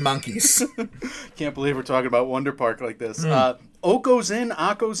zombie monkeys. Can't believe we're talking about Wonder Park like this. Okko's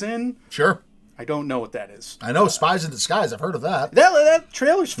in. Sure. I don't know what that is. I know Spies in Disguise. I've heard of that. That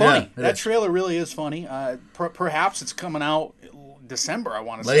trailer's funny. Yeah, that trailer really is funny. Perhaps it's coming out December, I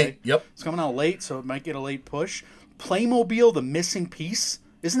want to say. Late, yep. It's coming out late, so it might get a late push. Playmobil, The Missing Piece.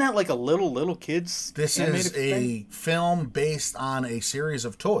 Isn't that like a little kids This is a film based on a series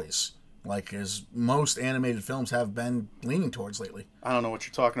of toys, like as most animated films have been leaning towards lately. I don't know what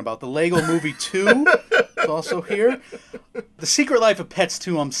you're talking about. The Lego Movie 2 is also here. The Secret Life of Pets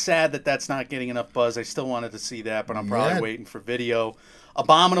 2, I'm sad that that's not getting enough buzz. I still wanted to see that, but I'm probably waiting for video.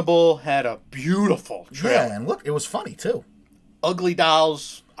 Abominable had a beautiful trailer. Yeah, and look, it was funny, too. Ugly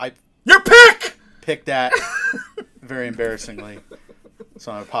Dolls, Your pick! Picked that very embarrassingly,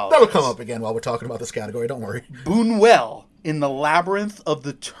 so I apologize. That'll come up again while we're talking about this category, don't worry. Buñuel in the Labyrinth of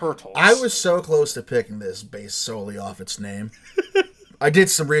the Turtles. I was so close to picking this based solely off its name. I did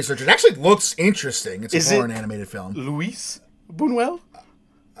some research. It actually looks interesting. It's Is a it foreign animated film. Luis Buñuel?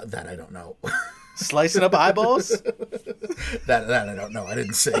 That I don't know. Slicing up eyeballs? that I don't know. I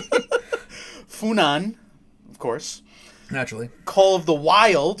didn't see. Funan, of course. Naturally. Call of the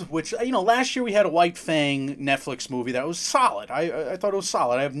Wild, which, last year we had a White Fang Netflix movie that was solid. I thought it was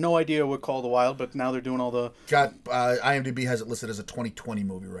solid. I have no idea what Call of the Wild, but now they're doing all the... IMDb has it listed as a 2020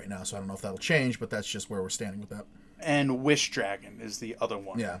 movie right now, so I don't know if that'll change, but that's just where we're standing with that. And Wish Dragon is the other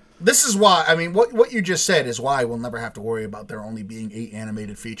one. Yeah. This is why, what you just said is why we'll never have to worry about there only being 8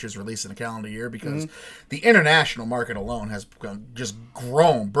 animated features released in a calendar year, because the international market alone has just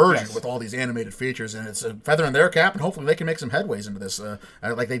burgeoned with all these animated features, and it's a feather in their cap, and hopefully they can make some headways into this,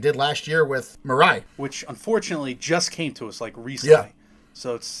 like they did last year with Mirai. Which, unfortunately, just came to us, recently. Yeah.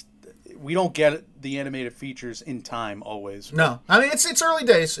 So we don't get the animated features in time always. No. It's early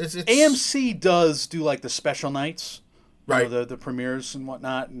days. It's AMC does do, the special nights. Right. The premieres and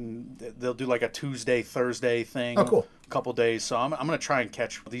whatnot, and they'll do, a Tuesday, Thursday thing. Oh, cool. A couple days. So I'm going to try and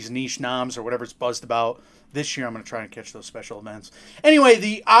catch these niche noms or whatever's buzzed about. This year I'm going to try and catch those special events. Anyway,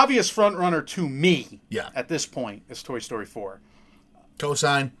 the obvious front runner to me at this point is Toy Story 4.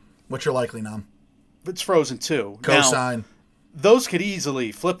 Cosign. What's your likely nom? It's Frozen 2. Cosign. Now, those could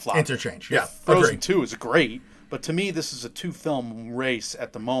easily flip-flop. Interchange, yeah. Frozen 2 is great, but to me, this is a 2-film race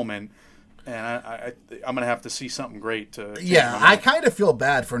at the moment, and I'm going to have to see something great to... Yeah, I kind of feel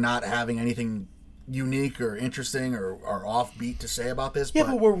bad for not having anything unique or interesting or offbeat to say about this. Yeah,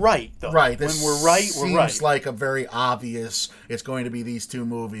 but we're right, though. Right. When we're right, we're right. Seems like a very obvious, it's going to be these 2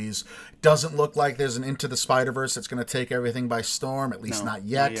 movies. Doesn't look like there's an Into the Spider-Verse that's going to take everything by storm, at least not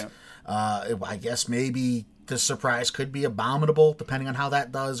yet. I guess maybe... the surprise could be Abominable, depending on how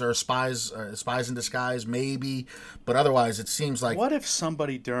that does, or Spies in Disguise, maybe. But otherwise, it seems like... What if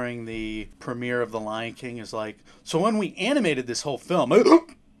somebody during the premiere of The Lion King is like, so when we animated this whole film...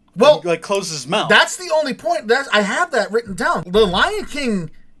 well, closes his mouth. That's the only point. I have that written down. The Lion King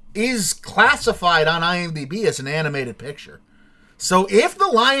is classified on IMDb as an animated picture. So if The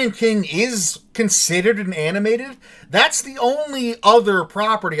Lion King is considered an animated, that's the only other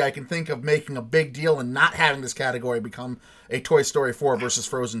property I can think of making a big deal and not having this category become a Toy Story 4 versus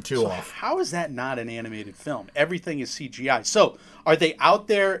Frozen 2 off. How is that not an animated film? Everything is CGI. So are they out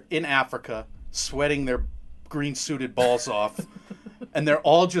there in Africa sweating their green-suited balls off? And they're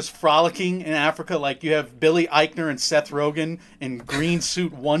all just frolicking in Africa, like you have Billy Eichner and Seth Rogen in green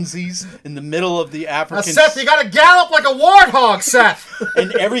suit onesies in the middle of the African... Seth, you gotta gallop like a warthog, Seth!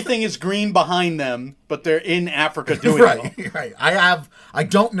 And everything is green behind them, but they're in Africa doing it. Right. I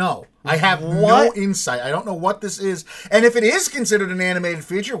don't know. I have no insight. I don't know what this is. And if it is considered an animated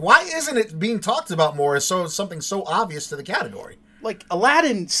feature, why isn't it being talked about more as something so obvious to the category?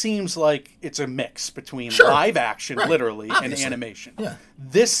 Aladdin seems like it's a mix between live action, literally, obviously, and animation. Yeah.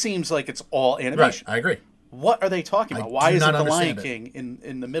 This seems like it's all animation. Right, I agree. What are they talking about? Why isn't The Lion King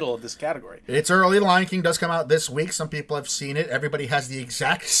in the middle of this category? It's early. The Lion King does come out this week. Some people have seen it. Everybody has the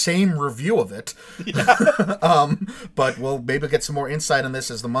exact same review of it. Yeah. But we'll maybe get some more insight on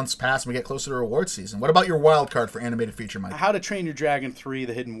this as the months pass and we get closer to award season. What about your wild card for animated feature, Mike? How to Train Your Dragon 3,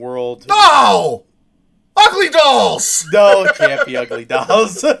 The Hidden World. No! Ugly Dolls! No, it can't be Ugly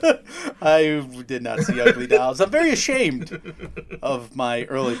Dolls. I did not see Ugly Dolls. I'm very ashamed of my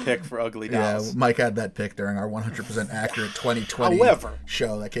early pick for Ugly Dolls. Yeah, Mike had that pick during our 100% accurate 2020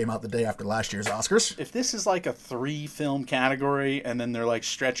 show that came out the day after last year's Oscars. If this is like a 3-film category and then they're like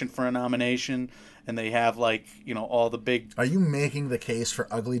stretching for a nomination and they have all the big... Are you making the case for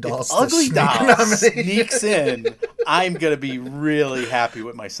Ugly Dolls? If Ugly Dolls sneaks in, I'm going to be really happy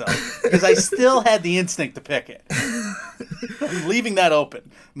with myself because I still had the instinct to pick it. I'm leaving that open.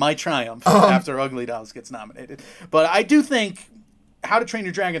 My triumph after Ugly Dolls gets nominated. But I do think How to Train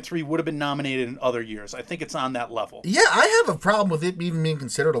Your Dragon 3 would have been nominated in other years. I think it's on that level. Yeah, I have a problem with it even being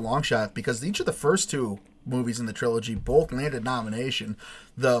considered a long shot because each of the first 2 movies in the trilogy both landed nomination.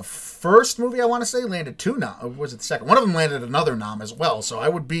 The first movie, I want to say, landed 2 or was it the second? One of them landed another nom as well. So I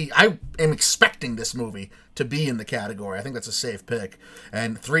am expecting this movie to be in the category. I think that's a safe pick.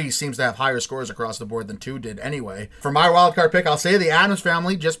 And 3 seems to have higher scores across the board than 2 did anyway. For my wildcard pick, I'll say The Addams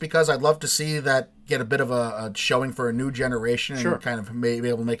Family, just because I'd love to see that get a bit of a showing for a new generation and kind of maybe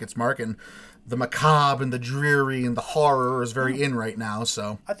able to make its mark. And the macabre and the dreary and the horror is very in right now.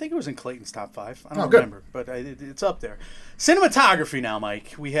 So I think it was in Clayton's top 5. I don't remember, but it's up there. Cinematography now,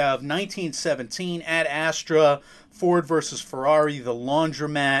 Mike. We have 1917, Ad Astra, Ford versus Ferrari, The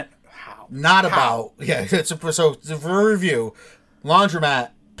Laundromat. It's for review.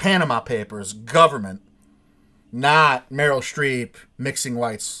 Laundromat, Panama Papers, Government, not Meryl Streep mixing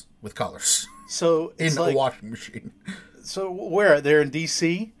whites with colors. So it's in a washing machine. So where they're in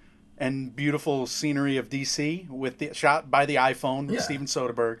D.C. and beautiful scenery of D.C. with the shot by the iPhone with Steven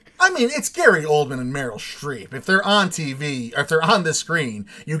Soderbergh. I mean, it's Gary Oldman and Meryl Streep. If they're on TV, or if they're on the screen,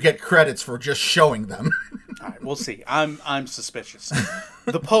 you get credits for just showing them. All right, we'll see. I'm suspicious.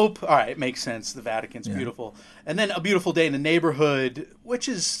 The Pope, all right, it makes sense. The Vatican's beautiful. And then A Beautiful Day in the Neighborhood, which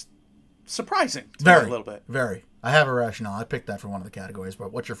is surprising to me a little bit. Very. I have a rationale. I picked that for one of the categories,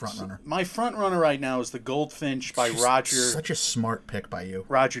 but what's your front runner? My front runner right now is The Goldfinch by Roger. Such a smart pick by you.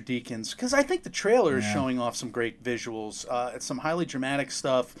 Roger Deakins. Because I think the trailer is showing off some great visuals. It's some highly dramatic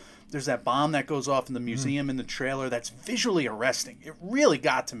stuff. There's that bomb that goes off in the museum in the trailer that's visually arresting. It really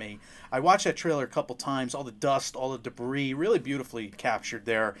got to me. I watched that trailer a couple times. All the dust, all the debris, really beautifully captured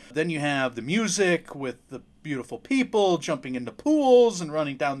there. Then you have the music with the beautiful people jumping into pools and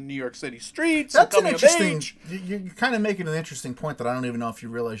running down the New York City streets. That's an interesting... You're kind of making an interesting point that I don't even know if you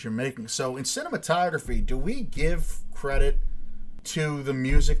realize you're making. So in cinematography, do we give credit to the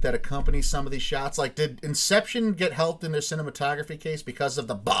music that accompanies some of these shots? Like, did Inception get helped in their cinematography case because of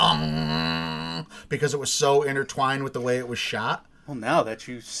the bong? Because it was so intertwined with the way it was shot? Well, now that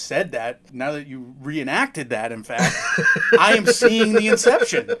you said that, now that you reenacted that, in fact, I am seeing the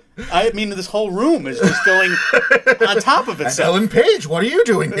Inception. I mean, this whole room is just going on top of itself. Ellen Page, what are you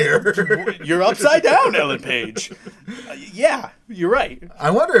doing here? You're upside down, Ellen Page. Yeah, you're right. I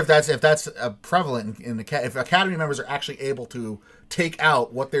wonder if that's prevalent in the if Academy members are actually able to take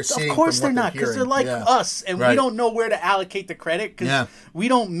out what they're seeing. Of course from they're what not, because they're like hearing. us, and we don't know where to allocate the credit, because we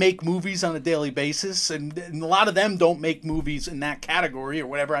don't make movies on a daily basis, and a lot of them don't make movies in that category or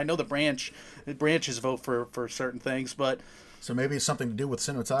whatever. I know the branches vote for certain things, but so maybe it's something to do with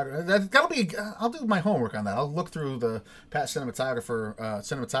cinematography. That'll be. I'll do my homework on that. I'll look through the past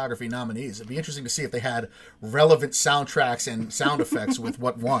cinematography nominees. It'd be interesting to see if they had relevant soundtracks and sound effects with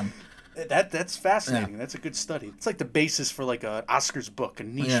what won. That's fascinating. That's a good study. It's like the basis for like an Oscars book, a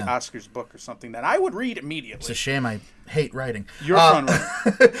niche Oscars book or something that I would read immediately. It's a shame I hate writing. You're front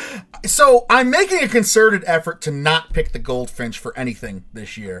runner. So I'm making a concerted effort to not pick the Goldfinch for anything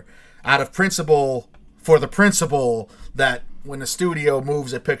this year, out of principle, for the principle that when the studio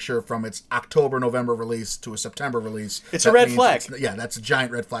moves a picture from its October-November release to a September release... It's a red flag. That's a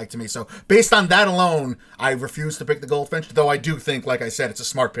giant red flag to me. So based on that alone, I refuse to pick the Goldfinch, though I do think, like I said, it's a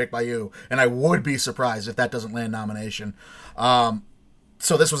smart pick by you, and I would be surprised if that doesn't land nomination.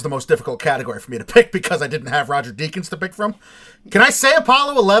 So this was the most difficult category for me to pick because I didn't have Roger Deakins to pick from. Can I say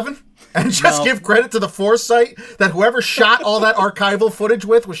Apollo 11 and just give credit to the foresight that whoever shot all that archival footage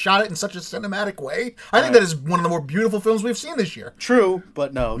was shot it in such a cinematic way? I think that is one of the more beautiful films we've seen this year. True,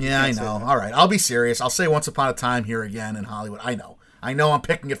 but no. Yeah, I know. All right, I'll be serious. I'll say Once Upon a Time here again in Hollywood. I know I'm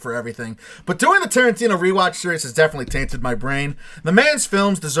picking it for everything. But doing the Tarantino rewatch series has definitely tainted my brain. The man's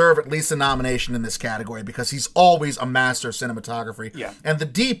films deserve at least a nomination in this category because he's always a master of cinematography. Yeah. And the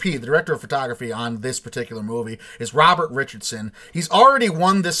DP, the director of photography on this particular movie, is Robert Richardson. He's already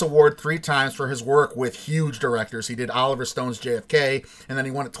won this award 3 times for his work with huge directors. He did Oliver Stone's JFK, and then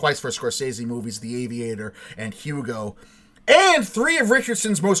he won it twice for Scorsese movies, The Aviator and Hugo. And 3 of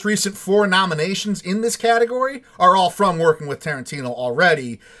Richardson's most recent 4 nominations in this category are all from working with Tarantino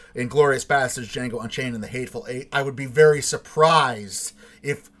already in Inglourious Basterds, Django Unchained, and The Hateful Eight. I would be very surprised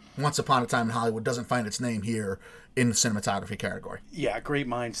if Once Upon a Time in Hollywood doesn't find its name here in the cinematography category. Yeah, great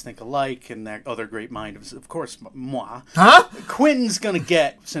minds think alike, and that other great mind is, of course, moi. Huh? Quentin's going to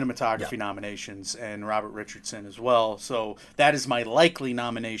get cinematography nominations, and Robert Richardson as well. So that is my likely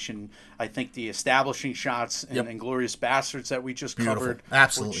nomination. I think the establishing shots in Inglourious Basterds that we just covered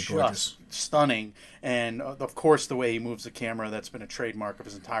absolutely were gorgeous, stunning. And, of course, the way he moves the camera, that's been a trademark of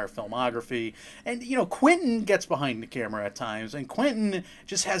his entire filmography. And, Quentin gets behind the camera at times, and Quentin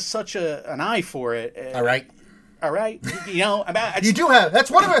just has such an eye for it. All right. You do have. That's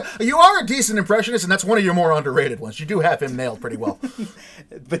one of you are a decent impressionist, and that's one of your more underrated ones. You do have him nailed pretty well.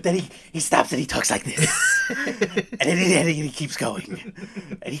 But then he stops and he talks like this, and he keeps going,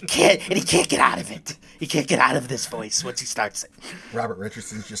 and he can't get out of it. He can't get out of this voice once he starts it. Robert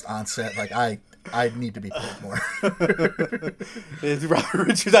Richardson's just on set like I need to be paid more. Robert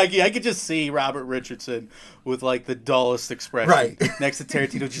Richardson, I could just see Robert Richardson with like the dullest expression next to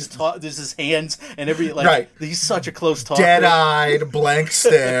Tarantino. Just there's his hands and he's such a close talker. Dead-eyed, blank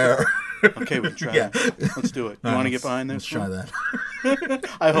stare. Okay, we can try it. Let's do it. You want to get behind this? Let's try that.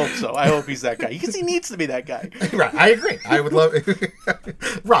 I hope so. I hope he's that guy. Because he needs to be that guy. Right, I agree. I would love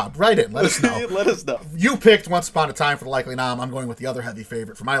Rob, write in. Let us know. Let us know. You picked Once Upon a Time for the likely nom. I'm going with the other heavy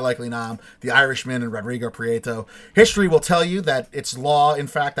favorite for my likely nom, The Irishman and Rodrigo Prieto. History will tell you that it's law, in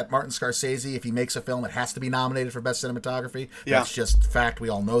fact, that Martin Scorsese, if he makes a film, it has to be nominated for Best Cinematography. Yeah. That's just fact. We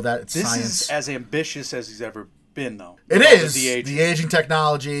all know that. It's this science. Is as ambitious as he's ever been, though. It is De-aging. the aging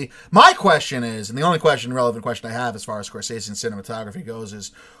technology. My question is, and the only relevant question I have as far as Scorsese and cinematography goes,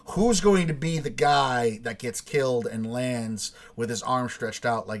 is who's going to be the guy that gets killed and lands with his arm stretched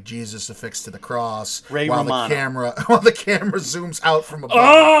out like Jesus affixed to the cross, Ray while Romano. the camera zooms out from above.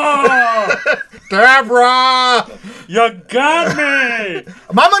 Oh! Deborah! You got me!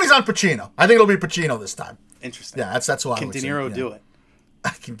 My money's on Pacino. I think it'll be Pacino this time. Interesting. Yeah, that's who I Can would De say, Niro yeah. do it?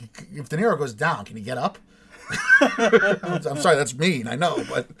 If De Niro goes down, can he get up? I'm sorry, that's mean, I know,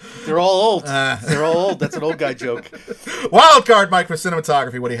 but They're all old. They're all old. That's an old guy joke. wild card, Mike, for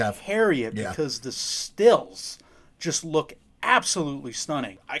cinematography. What do you have? Harriet, Yeah. because the stills just look absolutely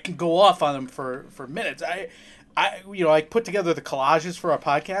stunning. I can go off on them for minutes. I put together the collages for our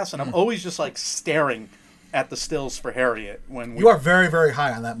podcast, and I'm always just like staring at the stills for Harriet when we. You are very, very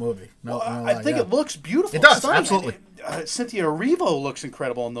high on that movie. I think it looks beautiful. It does, Stunning. absolutely. Cynthia Erivo looks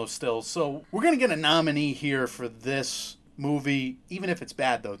incredible in those stills. So we're going to get a nominee here for this movie, even if it's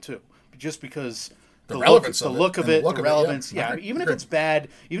bad, though, too. Just because The relevance the of it, look of and the it, look the of it, yeah. relevance. Yeah, Okay, even if great. it's bad,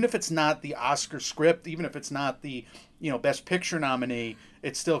 even if it's not the Oscar script, even if it's not the Best Picture nominee,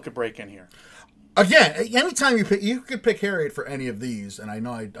 it still could break in here. Again, anytime you could pick Harriet for any of these, and I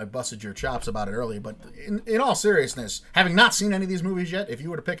know I busted your chops about it earlier, but in all seriousness, having not seen any of these movies yet, if you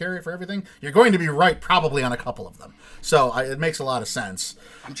were to pick Harriet for everything, you're going to be right probably on a couple of them. So it makes a lot of sense.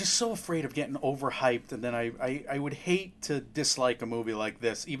 I'm just so afraid of getting overhyped, and then I would hate to dislike a movie like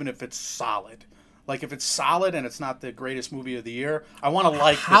this, even if it's solid. Like, if it's solid and it's not the greatest movie of the year, I want to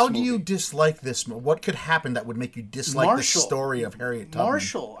like How this do you movie. dislike this? What could happen that would make you dislike Marshall. the story of Harriet Tubman?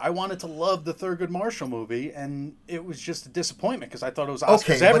 Marshall. I wanted to love the Thurgood Marshall movie, and it was just a disappointment because I thought it was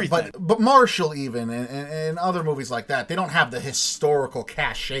Oscars Okay, everything. but Marshall even and other movies like that, they don't have the historical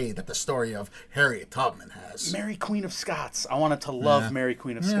cachet that the story of Harriet Tubman has. Mary Queen of Scots. I wanted to love Mary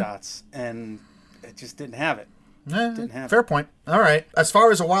Queen of Scots, and it just didn't have it. Fair point. All right. As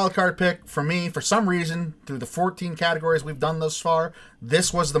far as a wild card pick, for me, for some reason, through the 14 categories we've done thus far,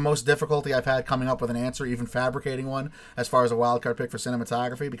 this was the most difficulty I've had coming up with an answer, even fabricating one, as far as a wild card pick for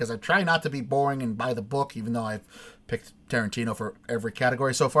cinematography, because I try not to be boring and by the book, even though I've picked Tarantino for every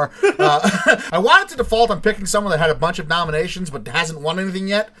category so far. I wanted to default on picking someone that had a bunch of nominations but hasn't won anything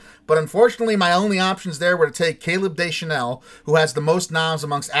yet. But unfortunately, my only options there were to take Caleb Deschanel, who has the most noms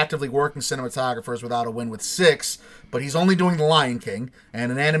amongst actively working cinematographers without a win with 6, but he's only doing The Lion King,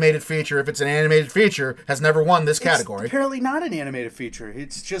 and an animated feature, if it's an animated feature, has never won this category. It's apparently not an animated feature.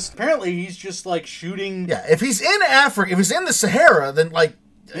 It's just, apparently he's just like shooting. Yeah, if he's in Africa, if he's in the Sahara, then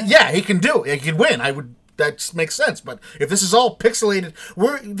yeah, he can do it. He can win. That makes sense. But if this is all pixelated,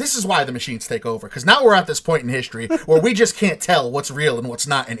 this is why the machines take over. Because now we're at this point in history where we just can't tell what's real and what's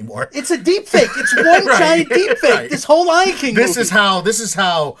not anymore. It's a deep fake. It's one Right, giant deep fake. right. This whole Lion King This movie. is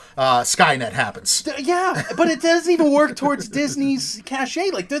how Skynet happens. Yeah, but it doesn't even work towards Disney's cachet.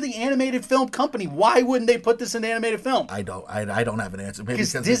 Like, they're the animated film company. Why wouldn't they put this in animated film? I don't have an answer. Maybe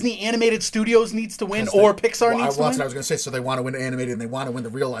Because Disney Animated Studios needs to win, or Pixar needs to That's win. what I was going to say. So they want to win animated, and they want to win the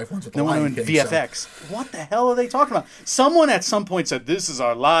real life ones with the They want to Lion win King. so- VFX. What the hell are they talking about? Someone at some point said, this is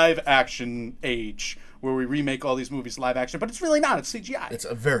our live action age, where we remake all these movies live action, but it's really not. It's CGI. It's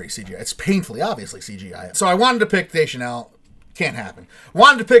a very CGI. It's painfully, obviously CGI. So I wanted to pick Deschanel. Can't happen.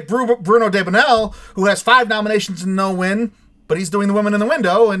 Wanted to pick Bruno Debanel, who has 5 nominations and no win, but he's doing The Woman in the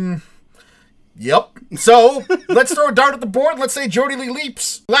Window, and yep. So let's throw a dart at the board. Let's say Jody Lee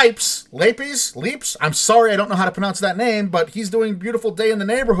Leapes. I'm sorry, I don't know how to pronounce that name, but he's doing Beautiful Day in the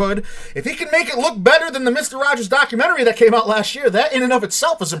Neighborhood. If he can make it look better than the Mr. Rogers documentary that came out last year, that in and of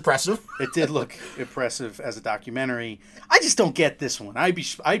itself is impressive. It did look impressive as a documentary. I just don't get this one. I'd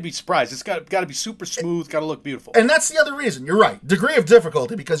be surprised. It's got to be super smooth. Got to look beautiful. And that's the other reason. You're right. Degree of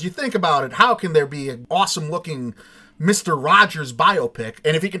difficulty, because you think about it, how can there be an awesome-looking Mr. Rogers biopic?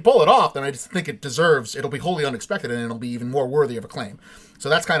 And if he can pull it off, then I just think it'll be wholly unexpected, and it'll be even more worthy of acclaim. So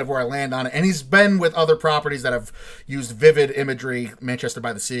that's kind of where I land on it. And he's been with other properties that have used vivid imagery. Manchester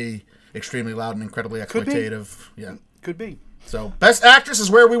by the Sea, extremely loud and incredibly exploitative. Yeah. Could be. So Best Actress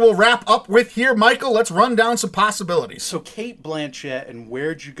is where we will wrap up with here. Michael, let's run down some possibilities. So Kate Blanchett and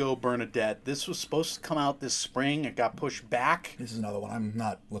Where'd You Go, Bernadette? This was supposed to come out this spring. It got pushed back. This is another one I'm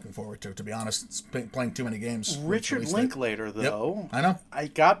not looking forward to be honest. It's playing too many games. Richard Release date. Linklater, though. Yep, I know. I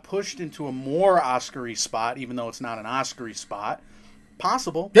got pushed into a more Oscar-y spot, even though it's not an Oscar-y spot.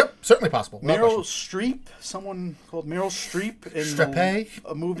 Possible. Yep, certainly possible. No Meryl question. Streep, someone called Meryl Streep in Strepe?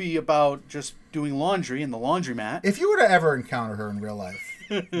 a movie about just doing laundry in the laundromat. If you were to ever encounter her in real life,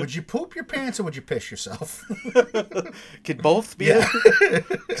 would you poop your pants or would you piss yourself? Could both be an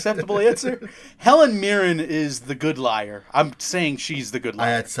acceptable answer? Helen Mirren is the good liar. I'm saying she's the good I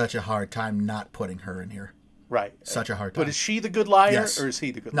liar. had such a hard time not putting her in here. Right. Such a hard time. But is she the good liar, Yes. or is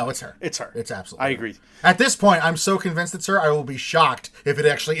he the good liar? No, it's her. It's her. It's absolutely I her. agree. At this point, I'm so convinced it's her, I will be shocked if it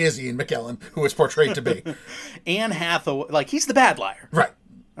actually is Ian McKellen, who is portrayed to be. Anne Hathaway, like, he's the bad liar. Right.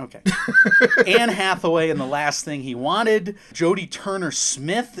 Okay. Anne Hathaway in The Last Thing He Wanted. Jodie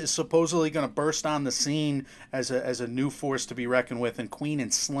Turner-Smith is supposedly going to burst on the scene as a new force to be reckoned with in Queen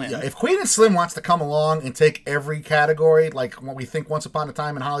and Slim. Yeah, if Queen and Slim wants to come along and take every category, like what we think Once Upon a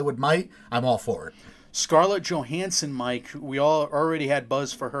Time in Hollywood might, I'm all for it. Scarlett Johansson, Mike, we all already had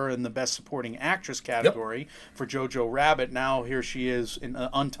buzz for her in the Best Supporting Actress category for Jojo Rabbit. Now here she is in an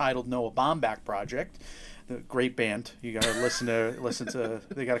untitled Noah Baumbach project. The great band. You got to listen to.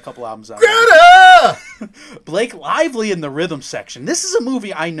 They got a couple albums out. Greta! Blake Lively in the rhythm section. This is a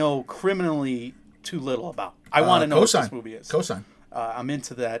movie I know criminally too little about. I want to know what this movie is. Cosign. I'm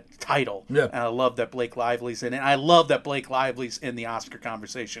into that title. Yeah. And I love that Blake Lively's in it. And I love that Blake Lively's in the Oscar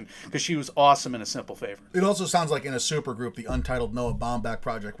conversation because she was awesome in A Simple Favor. It also sounds like in a supergroup, the untitled Noah Baumbach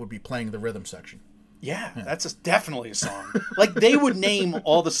project would be playing the rhythm section. Yeah, that's definitely a song. Like, they would name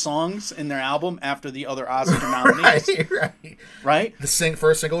all the songs in their album after the other Oscar nominees. Right. Right? The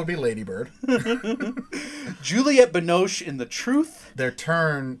first single would be Lady Bird. Juliette Binoche in The Truth. Their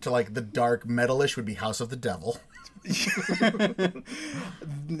turn to like the dark metalish would be House of the Devil.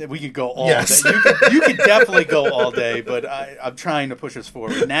 We could go all Yes. day. You could definitely go all day, but I'm trying to push us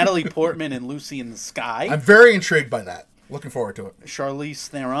forward. Natalie Portman and Lucy in the Sky. I'm very intrigued by that. Looking forward to it. Charlize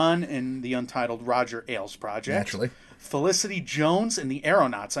Theron in the untitled Roger Ailes project. Naturally. Felicity Jones in The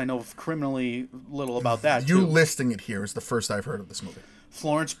Aeronauts. I know criminally little about that, You too. listing it here is the first I've heard of this movie.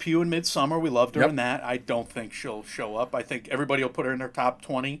 Florence Pugh in Midsommar. We loved her Yep. in that. I don't think she'll show up. I think everybody will put her in their top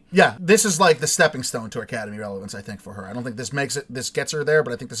 20. Yeah, this is like the stepping stone to Academy relevance, I think, for her. I don't think this gets her there,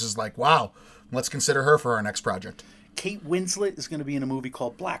 but I think this is like, wow, let's consider her for our next project. Kate Winslet is going to be in a movie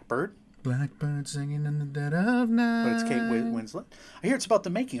called Blackbird, Blackbird singing in the dead of night. but it's Kate Winslet. I hear it's about the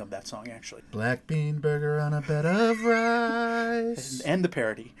making of that song, actually. Black bean burger on a bed of rice. And the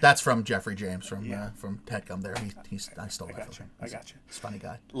parody. That's from Jeffrey James from Headgum there. I stole that Gotcha. from him. I got you. He's a funny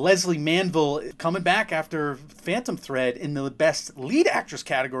guy. Leslie Manville coming back after Phantom Thread in the Best Lead Actress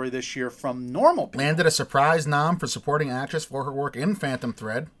category this year from Normal People. Landed a surprise nom for supporting actress for her work in Phantom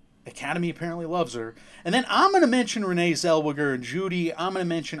Thread. Academy apparently loves her. And then I'm going to mention Renee Zellweger and Judy. I'm going to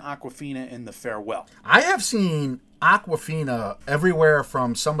mention Awkwafina in The Farewell. I have seen Awkwafina everywhere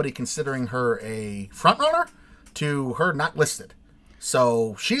from somebody considering her a frontrunner to her not listed.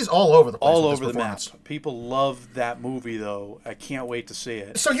 So she's all over the place. All with this over the map. performance. People love that movie, though. I can't wait to see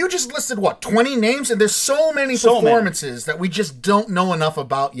it. So you just listed, 20 names? And there's so many performances that we just don't know enough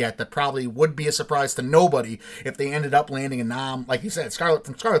about yet that probably would be a surprise to nobody if they ended up landing a nom. Like you said,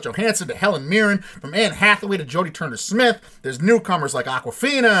 from Scarlett Johansson to Helen Mirren, from Anne Hathaway to Jodie Turner-Smith. There's newcomers like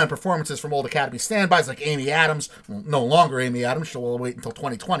Awkwafina and performances from old Academy standbys like Amy Adams. Well, no longer Amy Adams. She'll wait until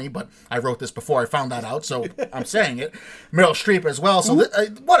 2020, but I wrote this before I found that out, so I'm saying it. Meryl Streep as well. So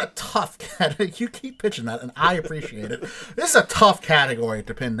what a tough category. You keep pitching that, and I appreciate it. This is a tough category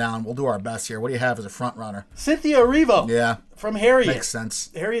to pin down. We'll do our best here. What do you have as a front runner? Cynthia Erivo. Yeah. From Harriet. Makes sense.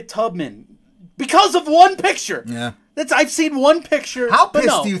 Harriet Tubman. Because of one picture. Yeah. I've seen one picture. How but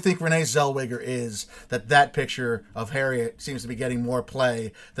pissed no. do you think Renee Zellweger is that picture of Harriet seems to be getting more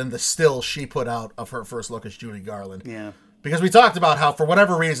play than the still she put out of her first look as Judy Garland? Yeah. Because we talked about how, for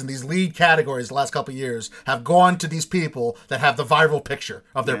whatever reason, these lead categories the last couple of years have gone to these people that have the viral picture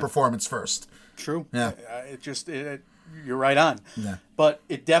of their performance first. True. Yeah. You're right on. Yeah. But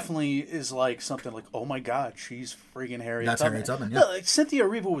it definitely is like something like, oh my God, she's friggin' Harriet That's Tubman. Harriet Tubman, yeah. Like, Cynthia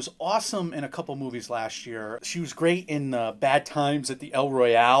Erivo was awesome in a couple movies last year. She was great in Bad Times at the El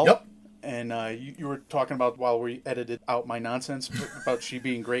Royale. Yep. And you were talking about, while we edited out my nonsense, about she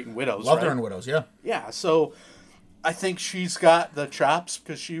being great in Widows, Loved right? her in Widows, yeah. Yeah, so I think she's got the chops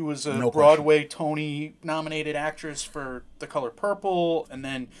because she was a No Broadway Tony-nominated actress for The Color Purple, and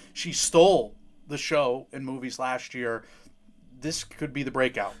then she stole the show in movies last year. This could be the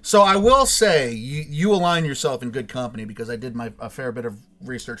breakout. So I will say, you align yourself in good company because I did a fair bit of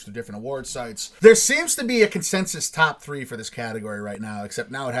research through different award sites. There seems to be a consensus top 3 for this category right now, except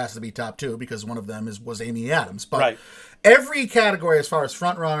now it has to be top 2 because one of them was Amy Adams. But Right. Every category, as far as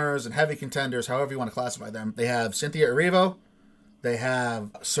frontrunners and heavy contenders, however you want to classify them, they have Cynthia Erivo, they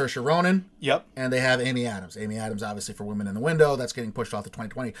have Saoirse Ronan, Yep. and they have Amy Adams. Amy Adams, obviously, for Women in the Window. That's getting pushed off to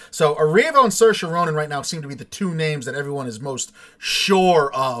 2020. So Erivo and Saoirse Ronan right now seem to be the 2 names that everyone is most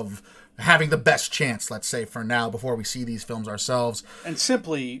sure of having the best chance, let's say, for now, before we see these films ourselves. And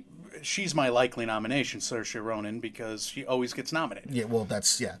simply, she's my likely nomination, Saoirse Ronan, because she always gets nominated. Yeah, well,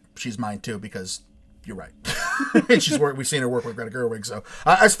 she's mine too, because you're right. We've seen her work with Greta Gerwig. So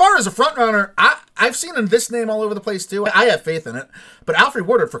as far as a frontrunner, I I've seen this name all over the place too. I have faith in it. But Alfre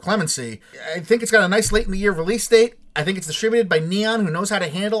Woodard for Clemency, I think it's got a nice late in the year release date. I think it's distributed by Neon, who knows how to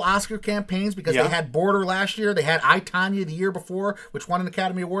handle Oscar campaigns, because they had Border last year. They had I, Tonya the year before, which won an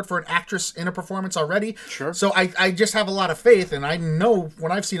Academy Award for an actress in a performance already. Sure. So I just have a lot of faith, and I know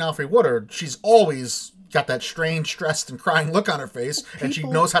when I've seen Alfre Woodard, she's always got that strange, stressed, and crying look on her face, and she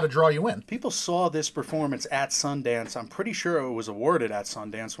knows how to draw you in. People saw this performance at Sundance. I'm pretty sure it was awarded at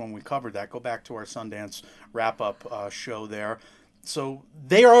Sundance when we covered that. Go back to our Sundance wrap-up show there. So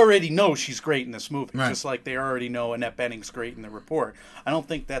they already know she's great in this movie, just like they already know Annette Bening's great in The Report. I don't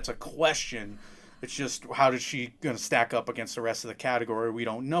think that's a question. It's just, how is she going to stack up against the rest of the category? We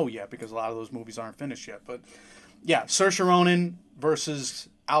don't know yet, because a lot of those movies aren't finished yet. But yeah, Saoirse Ronan versus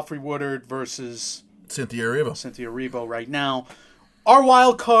Alfre Woodard versus Cynthia Erivo. Cynthia Erivo right now. Our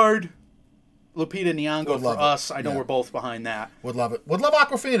wild card, Lupita Nyong'o for us. I know we're both behind that. Would love it. Would love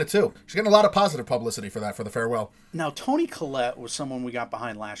Awkwafina too. She's getting a lot of positive publicity for that, for The Farewell. Now, Toni Collette was someone we got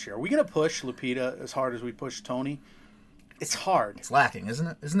behind last year. Are we going to push Lupita as hard as we pushed Toni? It's hard. It's lacking, isn't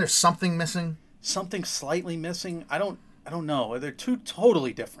it? Isn't there something missing? Something slightly missing? I don't know. They're two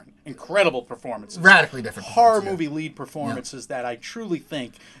totally different, incredible performances. Radically different. Horror movie lead performances that I truly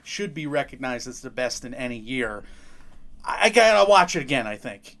think should be recognized as the best in any year. I gotta watch it again, I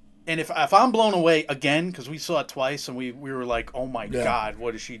think. And if I'm blown away again, because we saw it twice and we were like, oh my God,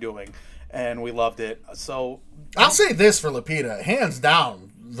 what is she doing? And we loved it. So I'll say this for Lupita, hands down,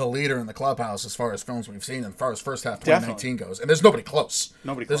 the leader in the clubhouse as far as films we've seen, and as far as first half 2019 goes. And there's nobody close.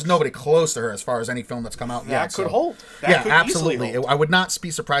 There's nobody close to her as far as any film that's come out yet. That could hold. That could absolutely. Hold. I would not be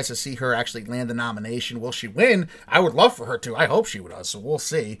surprised to see her actually land a nomination. Will she win? I would love for her to. I hope she does, so we'll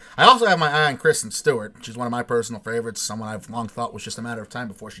see. I also have my eye on Kristen Stewart. She's one of my personal favorites, someone I've long thought was just a matter of time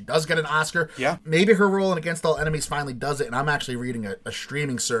before she does get an Oscar. Yeah. Maybe her role in Against All Enemies finally does it, and I'm actually reading a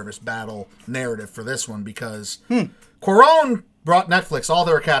streaming service battle narrative for this one, because Cuarón brought Netflix all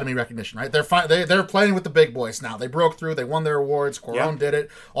their Academy recognition, right? They're playing with the big boys now. They broke through. They won their awards. Cuarón did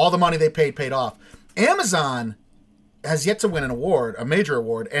it. All the money they paid off. Amazon has yet to win an award, a major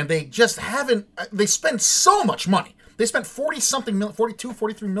award, and they just haven't. They spend so much money. They spent 43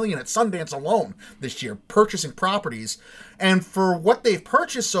 million at Sundance alone this year purchasing properties, and for what they've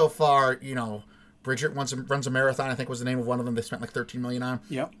purchased so far, Bridget runs a marathon, I think was the name of one of them. They spent like 13 million on.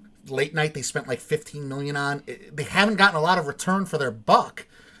 Yep. Late Night, they spent like 15 million on. They haven't gotten a lot of return for their buck.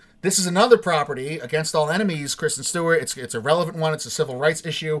 This is another property, Against All Enemies, Kristen Stewart. It's a relevant one. It's a civil rights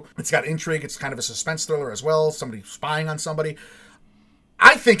issue. It's got intrigue. It's kind of a suspense thriller as well. Somebody spying on somebody.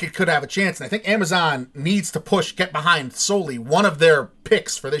 I think it could have a chance, and I think Amazon needs to get behind solely one of their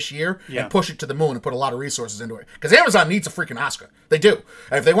picks for this year and push it to the moon and put a lot of resources into it. Because Amazon needs a freaking Oscar. They do.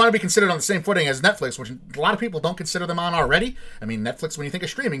 And if they want to be considered on the same footing as Netflix, which a lot of people don't consider them on already. I mean, Netflix, when you think of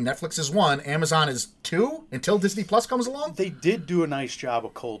streaming, Netflix is 1, Amazon is 2, until Disney Plus comes along. They did do a nice job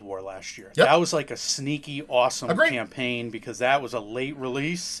of Cold War last year. Yep. That was like a sneaky, awesome campaign, because that was a late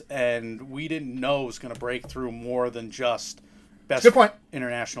release, and we didn't know it was going to break through more than just Best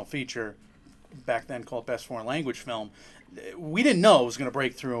International Feature, back then called Best Foreign Language Film. We didn't know it was going to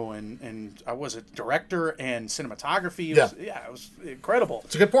break through, and was it director and cinematography? It was incredible.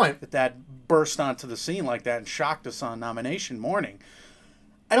 It's a good point. That burst onto the scene like that and shocked us on nomination morning.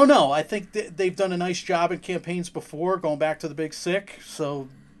 I don't know. I think they've done a nice job in campaigns before, going back to the Big Sick. So,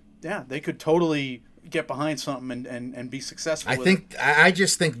 yeah, they could totally get behind something and be successful. I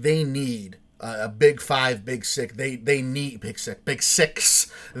just think they need a Big 5, Big 6. They need Big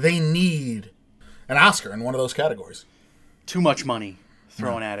 6. They need an Oscar in one of those categories. Too much money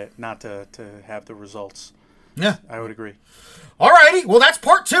thrown at it not to have the results. Yeah, I would agree. Alrighty, well, that's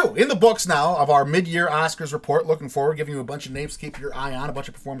part 2 in the books now of our mid-year Oscars report. Looking forward, giving you a bunch of names to keep your eye on, a bunch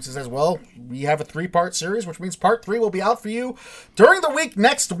of performances as well. We have a 3-part series, which means part 3 will be out for you during the week.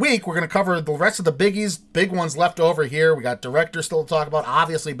 Next week, we're going to cover the rest of the biggies, big ones left over here. We got director still to talk about.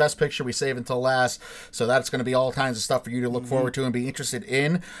 Obviously, Best Picture we save until last, so that's going to be all kinds of stuff for you to look forward to and be interested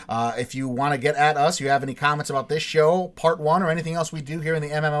in. If you want to get at us, you have any comments about this show, part 1, or anything else we do here in the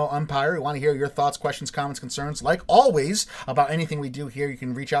MMO Empire, we want to hear your thoughts, questions, comments, concerns, like always, about anything we do here. You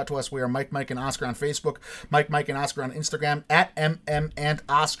can reach out to us. We are Mike, and Oscar on Facebook, Mike, and Oscar on Instagram, at MM and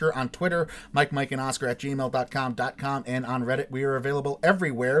Oscar on Twitter, Mike, and Oscar at gmail.com, and on Reddit. We are available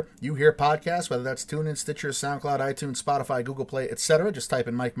everywhere you hear podcasts, whether that's TuneIn, Stitcher, SoundCloud, iTunes, Spotify, Google Play, etc. Just type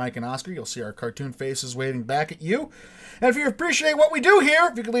in Mike, and Oscar. You'll see our cartoon faces waving back at you. And if you appreciate what we do here,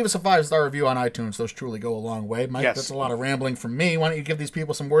 if you could leave us a 5-star review on iTunes, those truly go a long way. Mike, that's a lot of rambling from me. Why don't you give these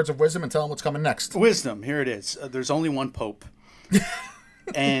people some words of wisdom and tell them what's coming next? Wisdom, here it is. There's only one Pope.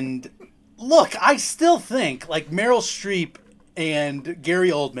 And look, I still think, like, Meryl Streep and Gary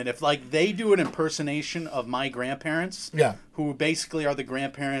Oldman, if like they do an impersonation of my grandparents, Yeah. who basically are the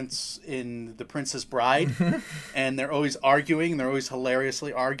grandparents in The Princess Bride, and they're always arguing, they're always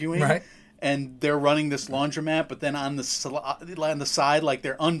hilariously arguing. Right. And they're running this laundromat, but then on the side, like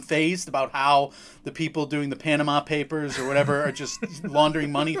they're unfazed about how the people doing the Panama Papers or whatever are just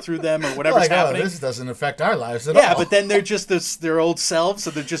laundering money through them or whatever's happening. This doesn't affect our lives at all. Yeah, but then they're just their old selves,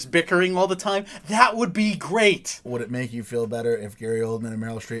 so they're just bickering all the time. That would be great. Would it make you feel better if Gary Oldman and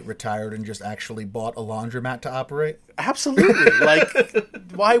Meryl Streep retired and just actually bought a laundromat to operate? Absolutely. Like,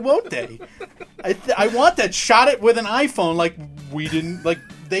 why won't they? I want that. Shot it with an iPhone. Like, we didn't, like,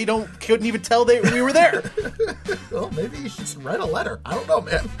 they couldn't even tell we were there. Well, maybe you should just write a letter. I don't know,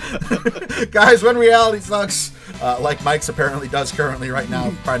 man. Guys, when reality sucks, like Mike's apparently does currently right now,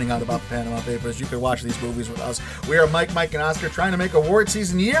 finding out about the Panama Papers, you can watch these movies with us. We are Mike, and Oscar, trying to make award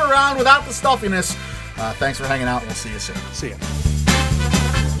season year-round without the stuffiness. Thanks for hanging out. We'll see you soon. See ya.